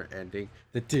Adventure ending.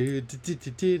 The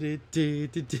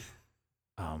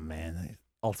oh man,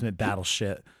 ultimate battle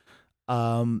shit.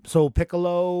 So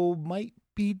Piccolo might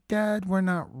be dead. We're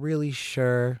not really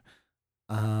sure.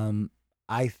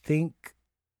 I think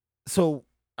so.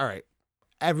 All right,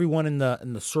 everyone in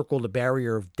the circle, the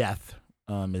barrier of death,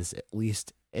 is at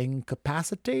least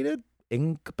incapacitated.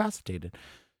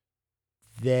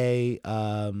 They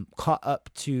caught up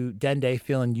to Dende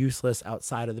feeling useless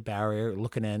outside of the barrier,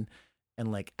 looking in,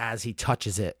 and like as he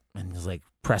touches it and is like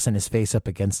pressing his face up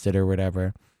against it or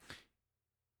whatever,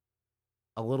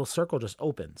 a little circle just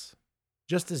opens.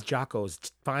 Just as Jocko is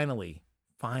finally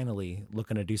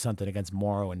looking to do something against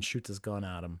Moro and shoots his gun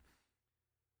at him,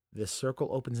 this circle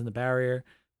opens in the barrier.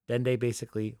 Dende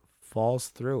basically falls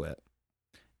through it.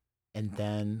 And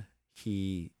then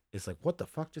he is like, what the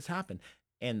fuck just happened?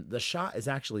 And the shot is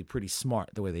actually pretty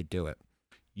smart the way they do it.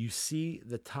 You see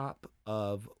the top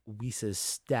of Whis'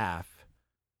 staff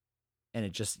and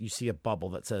it just, you see a bubble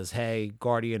that says, "Hey,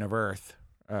 guardian of Earth,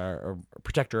 or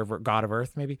protector of God of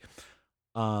Earth, maybe.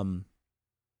 I'm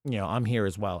here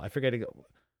as well." I forget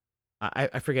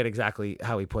exactly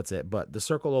how he puts it, but the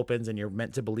circle opens, and you're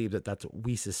meant to believe that that's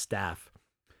Whis' staff.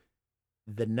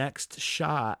 The next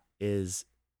shot is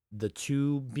the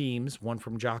two beams, one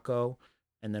from Jocko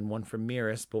and then one from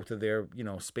Miris, both of their,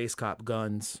 space cop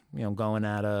guns, going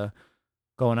at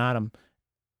him.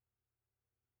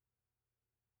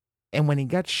 And when he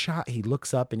gets shot, he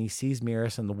looks up and he sees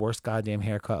Miris in the worst goddamn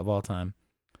haircut of all time.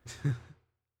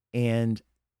 And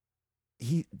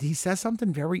he says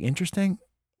something very interesting.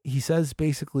 He says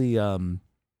basically, "You're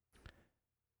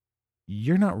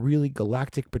not really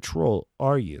Galactic Patrol,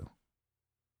 are you?"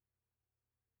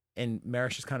 And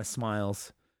Miris just kind of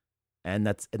smiles, and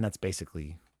that's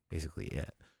basically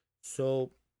it.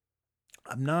 So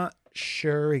I'm not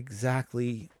sure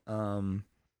exactly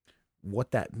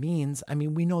what that means. I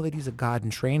mean, we know that he's a god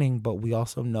in training, but we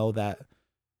also know that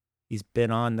he's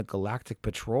been on the Galactic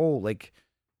Patrol. Like,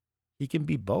 he can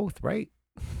be both, right?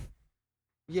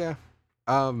 Yeah.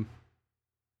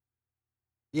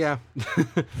 Yeah.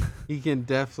 He can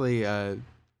definitely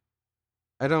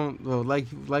I don't well, like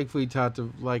we talked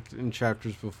to, like in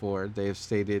chapters before, they have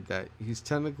stated that he's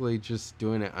technically just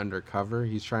doing it undercover.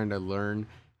 He's trying to learn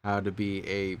how to be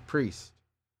a priest.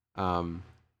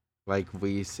 Like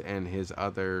Whis and his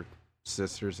other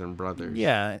sisters and brothers.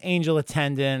 Yeah, an angel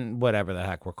attendant, whatever the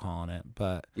heck we're calling it.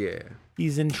 But yeah,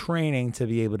 he's in training to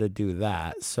be able to do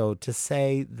that. So to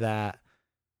say that,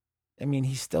 I mean,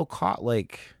 he's still caught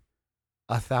like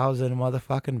 1,000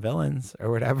 motherfucking villains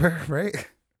or whatever, right?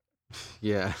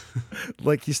 Yeah.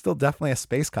 Like, he's still definitely a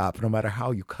space cop no matter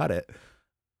how you cut it.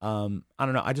 I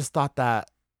don't know. I just thought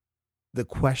that the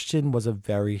question was a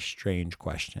very strange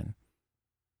question.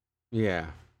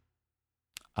 Yeah.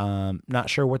 Not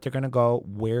sure where they're going to go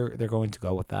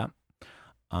with that.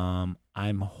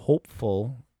 I'm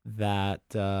hopeful that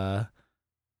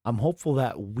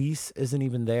Whis isn't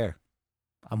even there.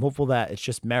 I'm hopeful that it's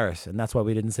just Miris, and that's why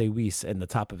we didn't say Whis in the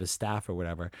top of his staff or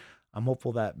whatever. I'm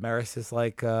hopeful that Miris is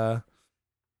like,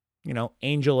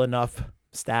 angel enough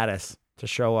status to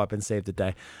show up and save the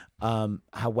day.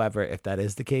 However, if that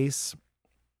is the case,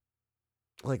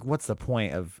 like, what's the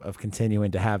point of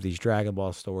continuing to have these Dragon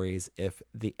Ball stories if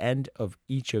the end of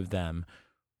each of them,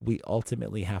 we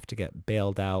ultimately have to get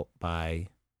bailed out by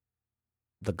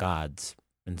the gods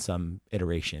in some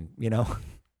iteration,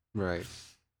 Right.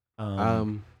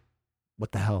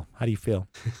 What the hell? How do you feel?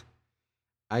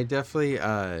 I definitely,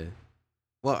 I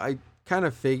kind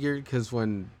of figured, because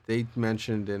when they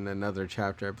mentioned in another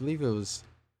chapter, I believe it was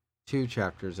 2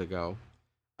 chapters ago,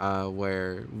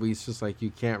 where Whis was like, you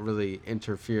can't really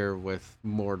interfere with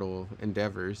mortal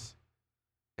endeavors.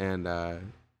 And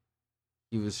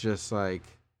he was just like,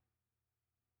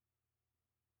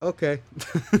 okay.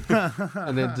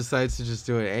 And then decides to just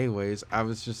do it anyways. I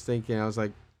was just thinking, I was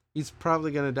like, he's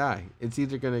probably going to die. It's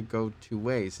either going to go 2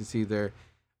 ways. It's either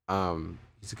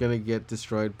he's going to get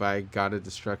destroyed by God of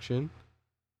Destruction,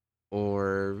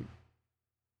 or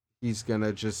he's going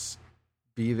to just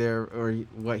be there, or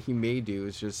what he may do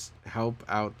is just help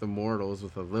out the mortals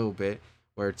with a little bit,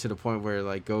 where to the point where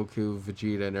like Goku,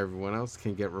 Vegeta, and everyone else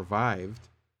can get revived,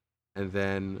 and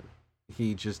then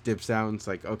he just dips out and it's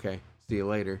like, okay, see you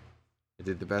later. I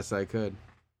did the best I could.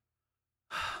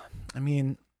 I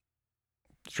mean,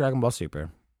 Dragon Ball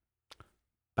Super,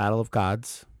 Battle of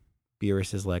Gods.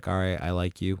 Beerus is like, all right, I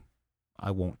like you.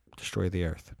 I won't destroy the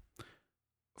Earth.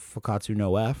 Fukatsu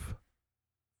no F.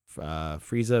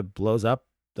 Frieza blows up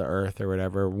the Earth or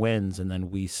whatever, wins, and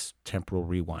then Whis temporal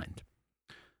rewind.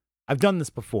 I've done this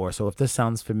before, so if this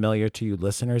sounds familiar to you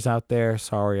listeners out there,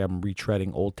 sorry, I'm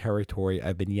retreading old territory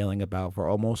I've been yelling about for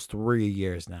almost 3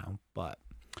 years now. But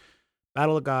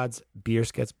Battle of Gods,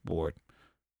 Beerus gets bored.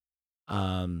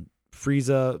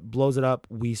 Frieza blows it up,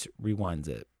 Whis rewinds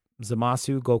it.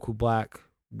 Zamasu, Goku Black,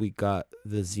 we got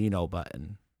the Xeno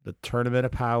button. The Tournament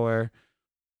of Power,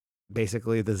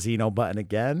 basically the Xeno button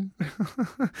again.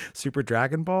 Super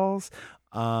Dragon Balls.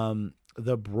 The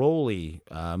Broly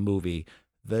movie,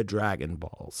 the Dragon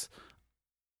Balls.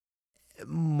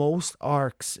 Most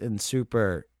arcs in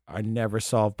Super are never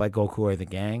solved by Goku or the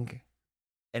gang.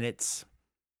 And it's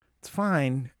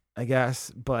fine, I guess,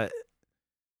 but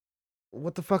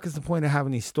what the fuck is the point of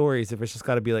having these stories if it's just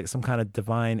got to be like some kind of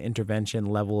divine intervention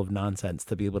level of nonsense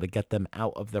to be able to get them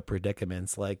out of the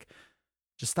predicaments? Like,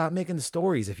 just stop making the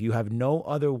stories if you have no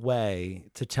other way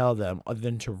to tell them other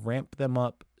than to ramp them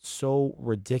up so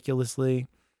ridiculously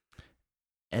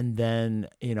and then,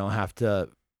 have to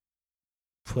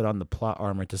put on the plot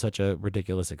armor to such a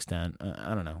ridiculous extent.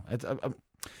 I don't know.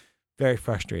 very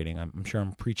frustrating. I'm sure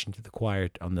I'm preaching to the choir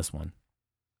on this one.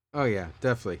 Oh yeah,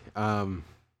 definitely.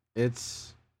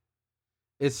 It's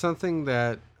something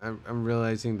that I'm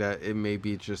realizing that it may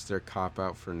be just their cop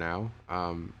out for now.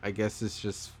 I guess it's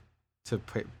just to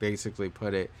basically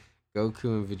put it, Goku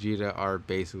and Vegeta are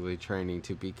basically training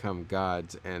to become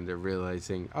gods, and they're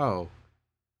realizing, oh,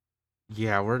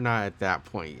 yeah, we're not at that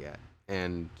point yet.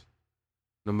 And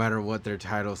no matter what their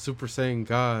title, Super Saiyan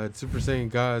God, Super Saiyan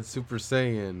God, Super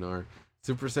Saiyan, or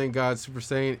Super Saiyan God, Super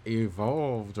Saiyan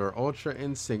Evolved, or Ultra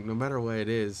Instinct, no matter what it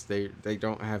is, they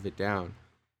don't have it down.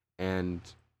 And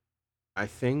I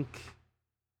think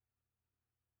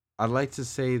I'd like to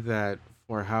say that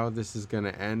for how this is going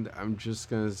to end, I'm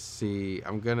going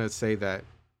to say that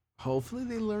hopefully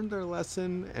they learned their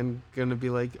lesson and going to be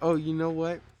like, oh, you know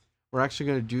what? We're actually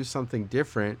going to do something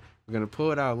different. We're going to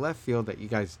pull it out of left field that you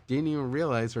guys didn't even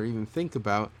realize or even think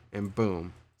about, and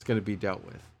boom, it's going to be dealt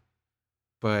with.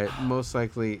 But most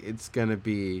likely it's going to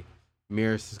be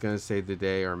Maris is going to save the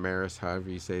day, or Maris, however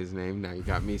you say his name. Now you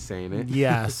got me saying it.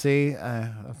 Yeah, see?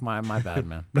 My bad,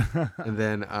 man. And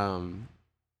then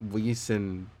Whis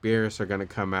and Beerus are going to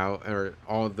come out, or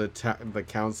all the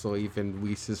council, even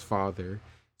Whis' father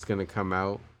is going to come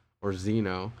out, or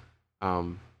Zeno.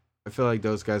 I feel like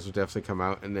those guys will definitely come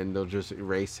out, and then they'll just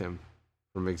erase him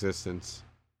from existence.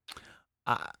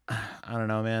 I don't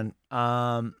know, man.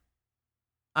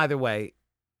 Either way,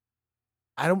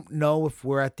 I don't know if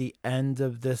we're at the end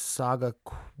of this saga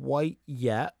quite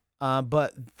yet,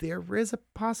 but there is a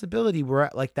possibility we're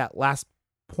at like that last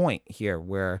point here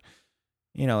where,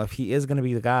 you know, if he is going to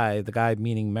be the guy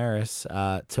meaning Maris,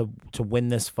 to win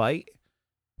this fight,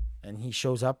 and he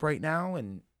shows up right now,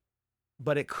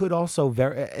 but it could also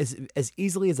as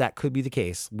easily as that could be the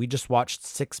case. We just watched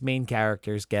 6 main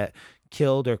characters get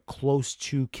killed or close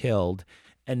to killed,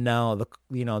 and now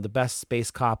the best space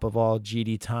cop of all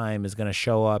GD time is going to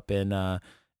show up and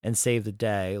save the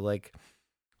day. Like,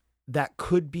 that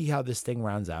could be how this thing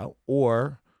rounds out.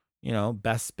 Or,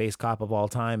 best space cop of all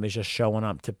time is just showing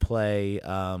up to play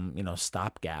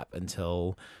stopgap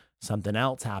until something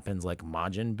else happens, like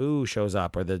Majin Buu shows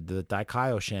up, or the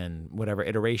Daikaioshin, whatever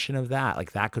iteration of that,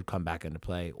 like that could come back into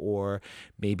play. Or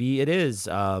maybe it is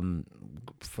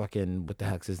fucking, what the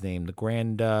heck's his name, the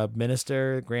Grand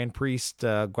Minister, Grand Priest,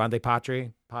 Grande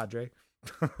Padre.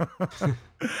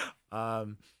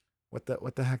 What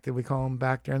the heck did we call him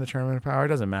back during the Tournament of Power? It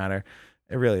doesn't matter.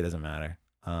 It really doesn't matter.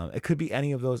 It could be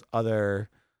any of those other,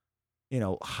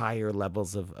 higher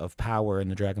levels of power in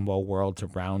the Dragon Ball world to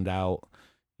round out,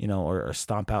 or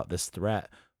stomp out this threat.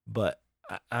 But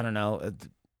I don't know.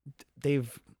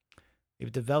 They've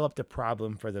developed a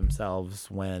problem for themselves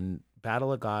when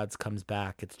Battle of Gods comes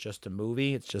back. It's just a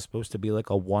movie. It's just supposed to be like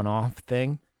a one-off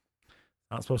thing.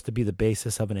 Not supposed to be the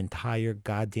basis of an entire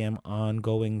goddamn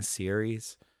ongoing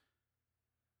series.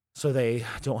 So they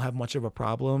don't have much of a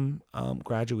problem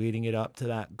graduating it up to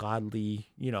that godly,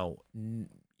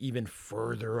 even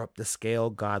further up the scale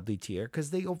godly tier,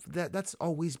 because that's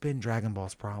always been Dragon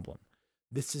Ball's problem.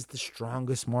 This is the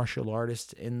strongest martial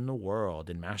artist in the world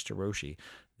in Master Roshi.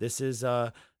 This is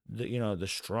the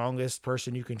strongest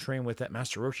person you can train with that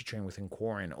Master Roshi trained with in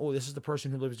Korin. Oh, this is the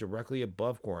person who lives directly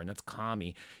above Korin. That's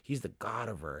Kami. He's the god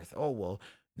of Earth. Oh, well,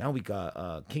 now we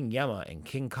got King Yama and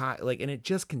King Kai. And it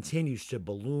just continues to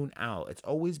balloon out. It's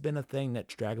always been a thing that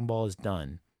Dragon Ball has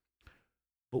done.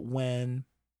 But when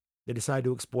they decide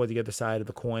to explore the other side of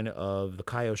the coin of the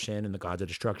Kaioshin and the Gods of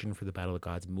Destruction for the Battle of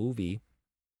Gods movie,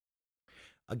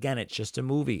 again, it's just a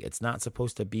movie. It's not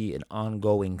supposed to be an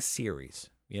ongoing series.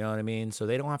 You know what I mean? So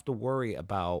they don't have to worry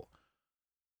about,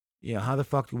 how the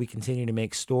fuck do we continue to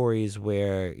make stories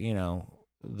where,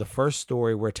 the first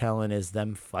story we're telling is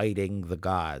them fighting the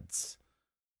gods.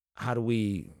 How do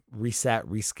we reset,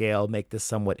 rescale, make this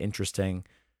somewhat interesting?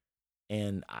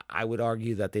 And I would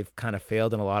argue that they've kind of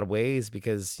failed in a lot of ways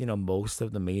because, most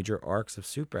of the major arcs of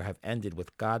Super have ended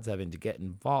with gods having to get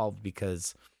involved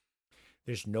because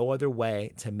there's no other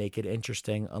way to make it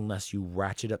interesting unless you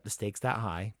ratchet up the stakes that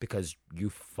high, because you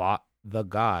fought the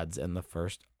gods in the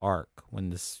first arc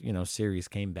when this, series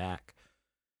came back.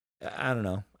 I don't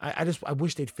know. I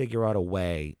wish they'd figure out a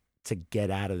way to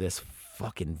get out of this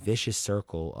fucking vicious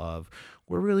circle of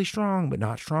we're really strong but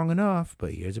not strong enough,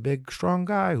 but here's a big strong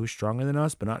guy who's stronger than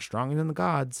us but not stronger than the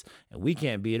gods, and we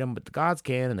can't beat him but the gods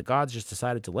can, and the gods just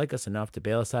decided to like us enough to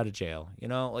bail us out of jail.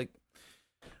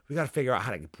 We got to figure out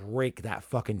how to break that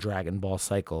fucking Dragon Ball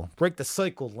cycle. Break the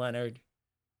cycle, Leonard.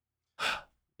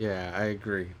 Yeah, I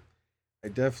agree. I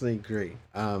definitely agree.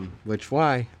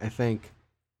 Why I think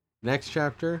next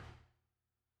chapter,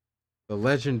 the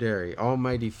legendary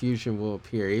Almighty Fusion will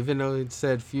appear. Even though it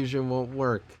said Fusion won't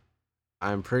work,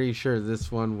 I'm pretty sure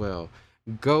this one will.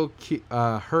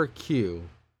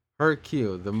 Hercule,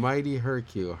 the mighty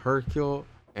Hercule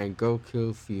and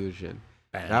Goku fusion.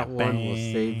 That one will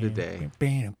save the day.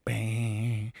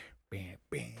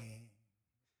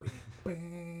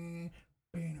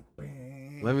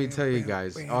 Let me tell you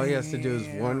guys, all he has to do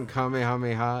is one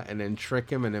Kamehameha and then trick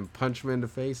him and then punch him in the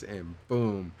face and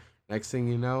boom. Next thing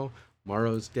you know,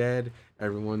 Morrow's dead,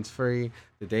 everyone's free,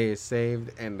 the day is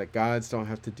saved, and the gods don't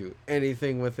have to do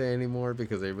anything with it anymore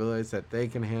because they realize that they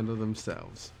can handle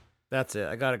themselves. That's it.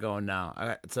 I got it going now.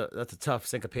 That's a tough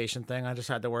syncopation thing I just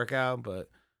had to work out, but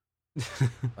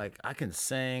like I can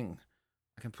sing,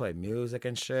 I can play music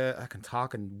and shit, I can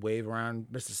talk and wave around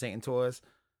Mr. Satan toys,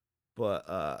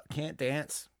 but can't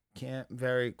dance, can't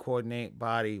very coordinate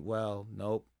body well.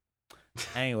 Nope.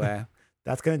 Anyway.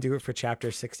 That's going to do it for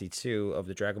chapter 62 of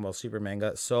the Dragon Ball Super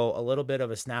manga. So a little bit of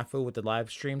a snafu with the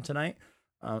live stream tonight.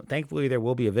 Thankfully, there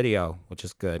will be a video, which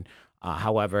is good.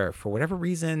 However, for whatever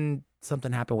reason,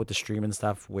 something happened with the stream and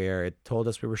stuff where it told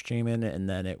us we were streaming and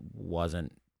then it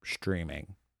wasn't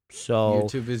streaming. So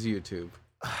YouTube is YouTube.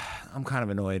 I'm kind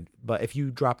of annoyed. But if you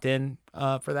dropped in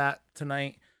for that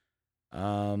tonight,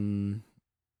 and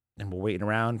we're waiting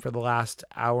around for the last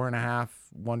hour and a half,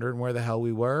 wondering where the hell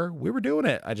we were doing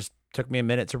it. I just took me a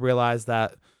minute to realize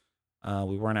that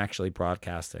we weren't actually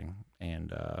broadcasting.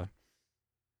 And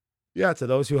yeah, to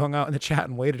those who hung out in the chat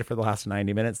and waited for the last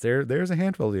 90 minutes, there's a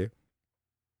handful of you.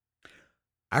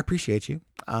 I appreciate you.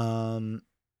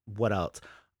 What else?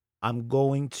 I'm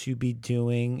going to be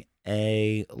doing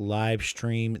a live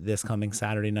stream this coming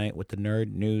Saturday night with the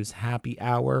Nerd News Happy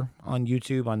Hour on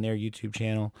YouTube, on their YouTube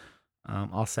channel.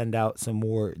 I'll send out some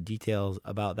more details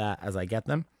about that as I get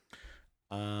them.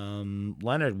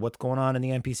 Leonard, what's going on in the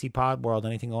NPC pod world?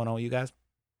 Anything going on with you guys?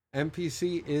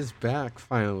 NPC is back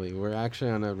finally. We're actually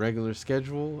on a regular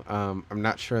schedule. I'm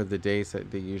not sure of the days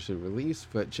that they usually release,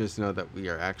 but just know that we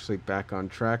are actually back on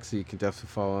track. So you can definitely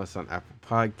follow us on Apple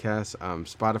Podcasts.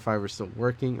 Spotify we're still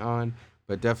working on,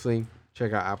 but definitely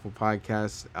check out Apple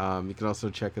Podcasts. You can also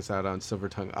check us out on Silver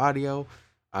Tongue Audio.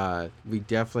 We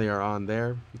definitely are on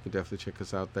there. You can definitely check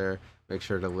us out there. Make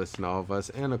sure to listen to all of us.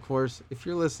 And of course, if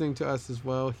you're listening to us as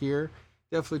well here,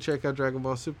 definitely check out Dragon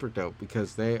Ball Super Dope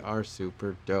because they are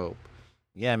super dope.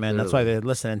 Yeah, man. Literally. That's why they're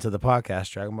listening to the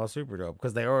podcast Dragon Ball Super Dope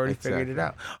because they already figured it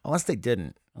out. Unless they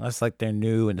didn't. Unless like they're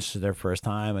new and this is their first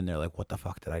time and they're like, what the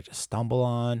fuck did I just stumble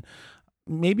on?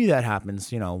 Maybe that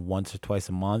happens, once or twice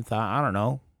a month. I don't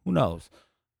know. Who knows?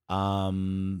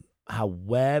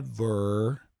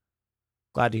 However,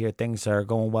 glad to hear things are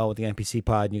going well with the NPC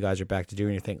pod and you guys are back to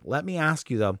doing your thing. Let me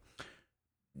ask you, though,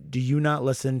 do you not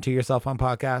listen to yourself on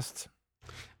podcasts?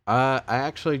 I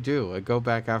actually do. I go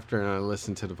back after and I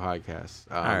listen to the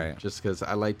podcast. All right. Just because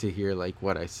I like to hear like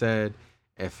what I said,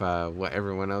 if what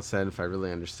everyone else said, if I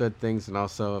really understood things, and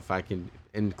also if I can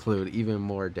include even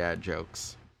more dad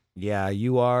jokes. Yeah,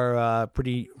 you are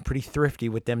pretty thrifty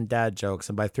with them dad jokes.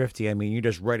 And by thrifty, I mean you're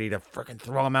just ready to freaking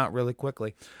throw them out really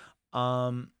quickly.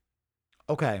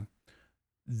 Okay,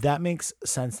 that makes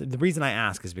sense. The reason I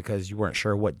ask is because you weren't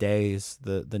sure what days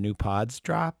the new pods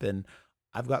drop. And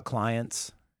I've got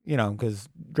clients, because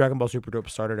Dragon Ball Super Dope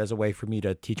started as a way for me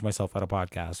to teach myself how to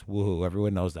podcast. Woohoo,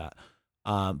 everyone knows that.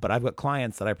 But I've got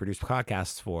clients that I produce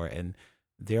podcasts for. And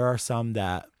there are some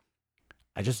that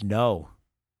I just know.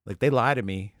 Like, they lie to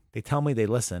me. They tell me they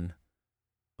listen.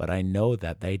 But I know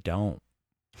that they don't.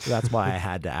 So that's why I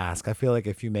had to ask. I feel like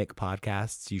if you make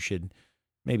podcasts, you should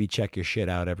maybe check your shit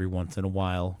out every once in a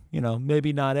while.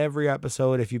 Maybe not every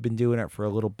episode if you've been doing it for a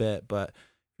little bit, but if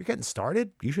you're getting started,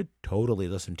 you should totally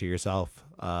listen to yourself.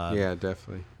 Yeah,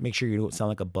 definitely. Make sure you don't sound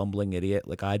like a bumbling idiot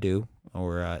like I do.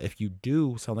 Or if you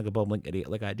do sound like a bumbling idiot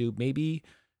like I do, maybe,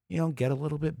 get a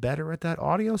little bit better at that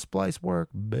audio splice work,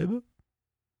 baby.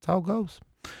 That's how it goes.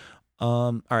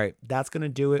 All right, that's going to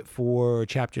do it for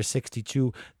chapter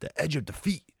 62, The Edge of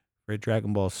Defeat for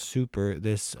Dragon Ball Super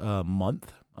this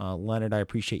month. Leonard, I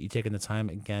appreciate you taking the time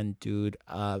again, dude.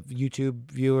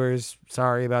 YouTube viewers,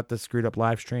 sorry about the screwed up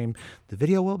live stream. The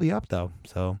video will be up though,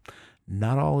 so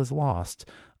not all is lost.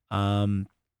 Fuck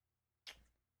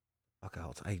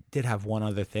else. I did have one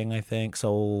other thing, I think.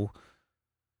 So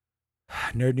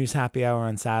Nerd News Happy Hour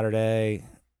on Saturday.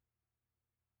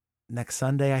 Next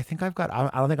Sunday, I think I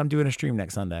don't think I'm doing a stream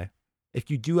next Sunday. If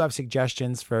you do have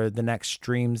suggestions for the next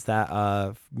streams that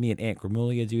me and Aunt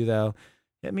Gramulia do, though,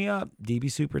 hit me up,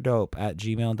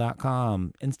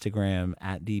 dbsuperdope@gmail.com, Instagram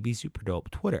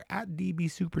 @dbsuperdope, Twitter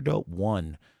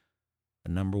 @dbsuperdope1,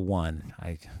 the number 1.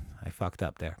 I fucked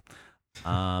up there.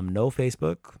 No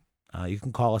Facebook. You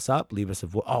can call us up, leave us a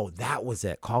that was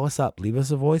it. Call us up, leave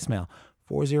us a voicemail,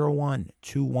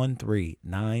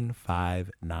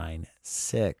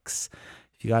 401-213-9596.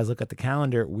 If you guys look at the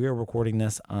calendar, we're recording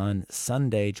this on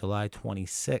Sunday, July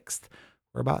 26th.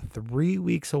 We're about 3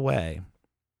 weeks away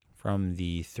from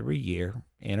the 3-year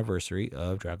anniversary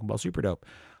of Dragon Ball Super Dope.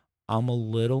 I'm a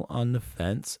little on the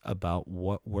fence about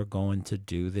what we're going to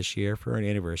do this year for an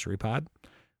anniversary pod.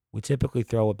 We typically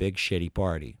throw a big shitty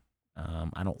party.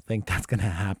 I don't think that's going to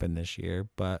happen this year,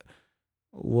 but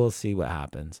we'll see what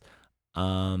happens.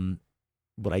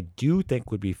 What I do think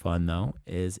would be fun, though,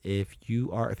 is if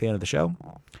you are a fan of the show,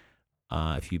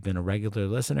 if you've been a regular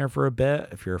listener for a bit,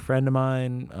 if you're a friend of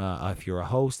mine, if you're a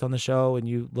host on the show and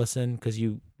you listen because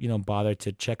you bother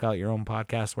to check out your own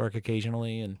podcast work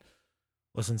occasionally and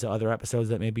listen to other episodes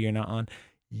that maybe you're not on,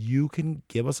 you can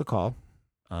give us a call,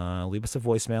 leave us a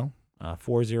voicemail,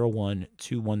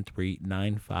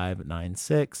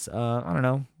 401-213-9596. I don't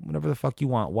know, whatever the fuck you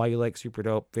want, why you like Super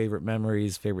Dope, favorite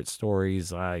memories, favorite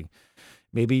stories.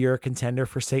 Maybe you're a contender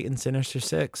for Satan Sinister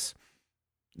 6.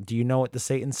 Do you know what the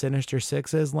Satan Sinister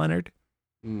 6 is, Leonard?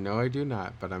 No, I do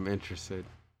not, but I'm interested.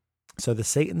 So the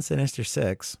Satan Sinister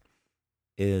 6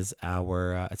 is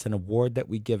it's an award that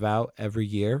we give out every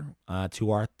year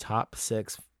to our top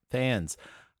 6 fans.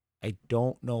 I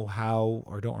don't know how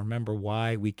or don't remember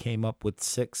why we came up with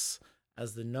 6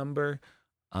 as the number.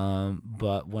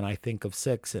 But when I think of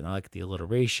 6, and I like the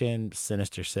alliteration,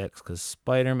 Sinister 6, because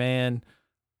Spider-Man.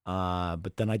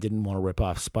 But then I didn't want to rip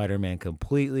off Spider-Man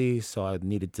completely, so I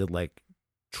needed to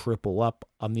triple up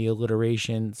on the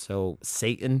alliteration. So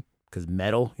Satan, because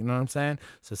metal, you know what I'm saying?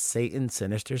 So Satan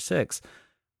Sinister 6.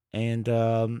 And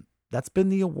that's been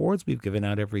the awards we've given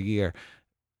out every year.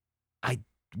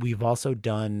 We've also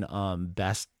done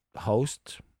best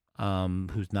host,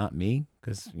 who's not me,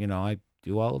 because I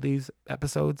do all of these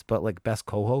episodes, but best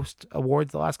co-host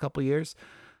awards the last couple of years.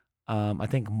 I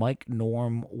think Mike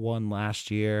Norm won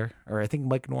last year, or I think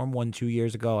Mike Norm won 2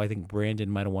 years ago. I think Brandon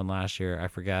might have won last year. I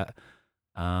forget.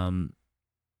 But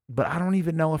I don't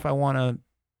even know if I want to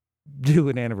do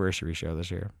an anniversary show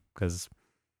this year because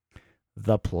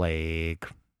the plague,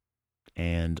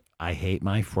 and I hate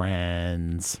my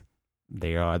friends.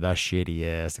 They are the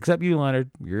shittiest. Except you,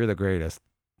 Leonard. You're the greatest.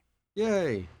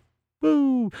 Yay.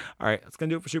 Woo. All right, that's going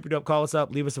to do it for Super Dope. Call us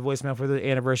up. Leave us a voicemail for the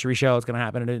anniversary show. It's going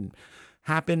to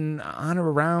happen on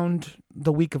or around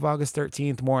the week of August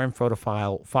 13th. More info to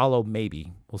follow,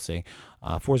 maybe. We'll see.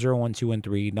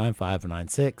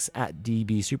 401-213-9596 at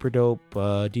dbsuperdope,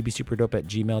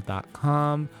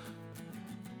 dbsuperdope@gmail.com.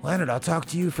 Leonard, I'll talk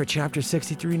to you for chapter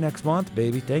 63 next month,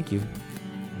 baby. Thank you.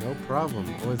 No problem.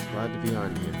 Always glad to be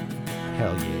on here.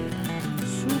 Hell yeah.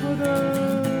 Super Dope.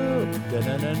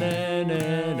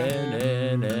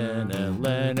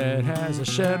 Leonard has a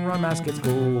Shenron mask at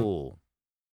school.